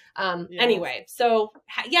God. Anyway, so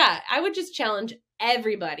I would just challenge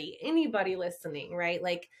anybody listening, right?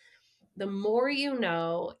 Like, the more you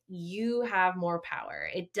know, you have more power.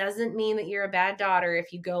 It doesn't mean that you're a bad daughter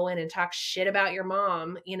if you go in and talk shit about your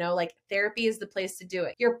mom. Like, therapy is the place to do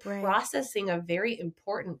it. You're processing a very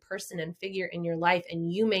important person and figure in your life,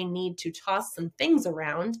 and you may need to toss some things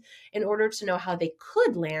around in order to know how they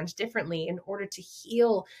could land differently, in order to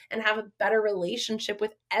heal and have a better relationship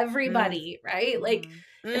with everybody, right? Like,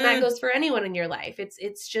 and that goes for anyone in your life.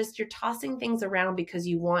 It's just, you're tossing things around because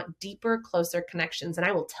you want deeper, closer connections. And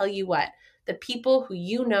I will tell you what, the people who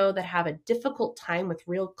that have a difficult time with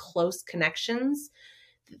real close connections,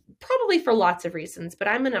 probably for lots of reasons, but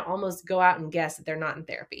I'm going to almost go out and guess that they're not in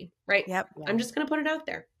therapy, right? Yep. I'm just going to put it out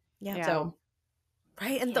there. Yeah. So,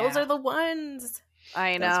 right. And those are the ones.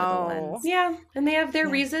 I know. Yeah. And they have their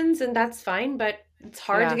reasons, and that's fine, but it's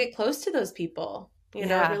hard to get close to those people. It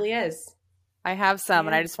really is. I have some,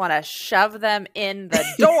 and I just want to shove them in the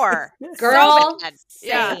door. Girl, so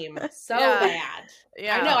same. So bad.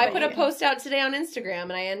 Yeah. I know. I put a post out today on Instagram,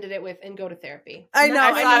 and I ended it with, and go to therapy. I know.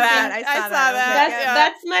 I saw that. I saw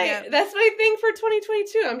that. That's my thing for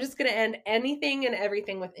 2022. I'm just going to end anything and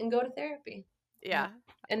everything with, and go to therapy. Yeah.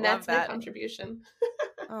 And that's my contribution.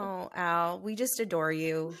 Oh, Al, we just adore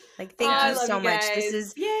you. Like, thank you so much. This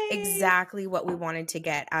is exactly what we wanted to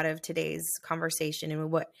get out of today's conversation, and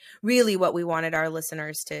what we wanted our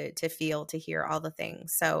listeners to feel, to hear all the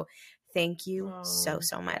things. So thank you so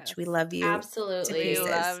much. Yes. We love you. Absolutely. We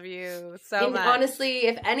love you so much. Honestly,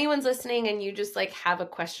 if anyone's listening and you just like have a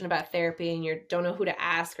question about therapy and you don't know who to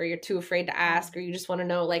ask, or you're too afraid to ask, or you just want to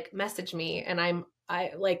know, like, message me. And I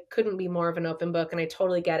like couldn't be more of an open book, and I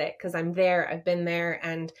totally get it, because I'm there. I've been there,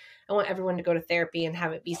 and I want everyone to go to therapy and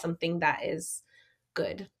have it be something that is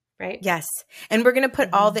good. Right? Yes. And we're going to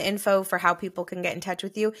put all the info for how people can get in touch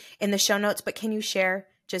with you in the show notes, but can you share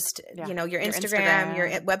just, your Instagram, your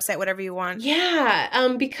website, whatever you want?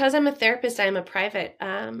 Yeah. Because I'm a therapist, I'm a private,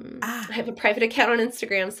 I have a private account on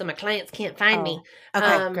Instagram, so my clients can't find me.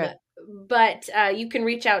 Okay, good. But you can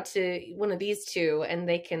reach out to one of these two, and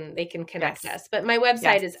they can connect us. But my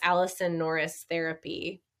website is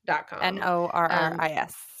AllisonNorrisTherapy.com.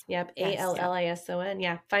 NORRIS. Yep. ALLISON.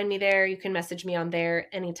 Yeah. Find me there. You can message me on there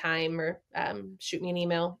anytime, or shoot me an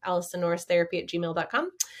email,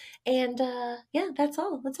 AllisonNorrisTherapy@gmail.com. And that's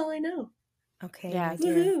all. That's all I know. Okay. Yeah.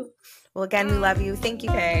 Well, again, we love you. Thank you.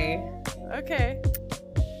 Okay.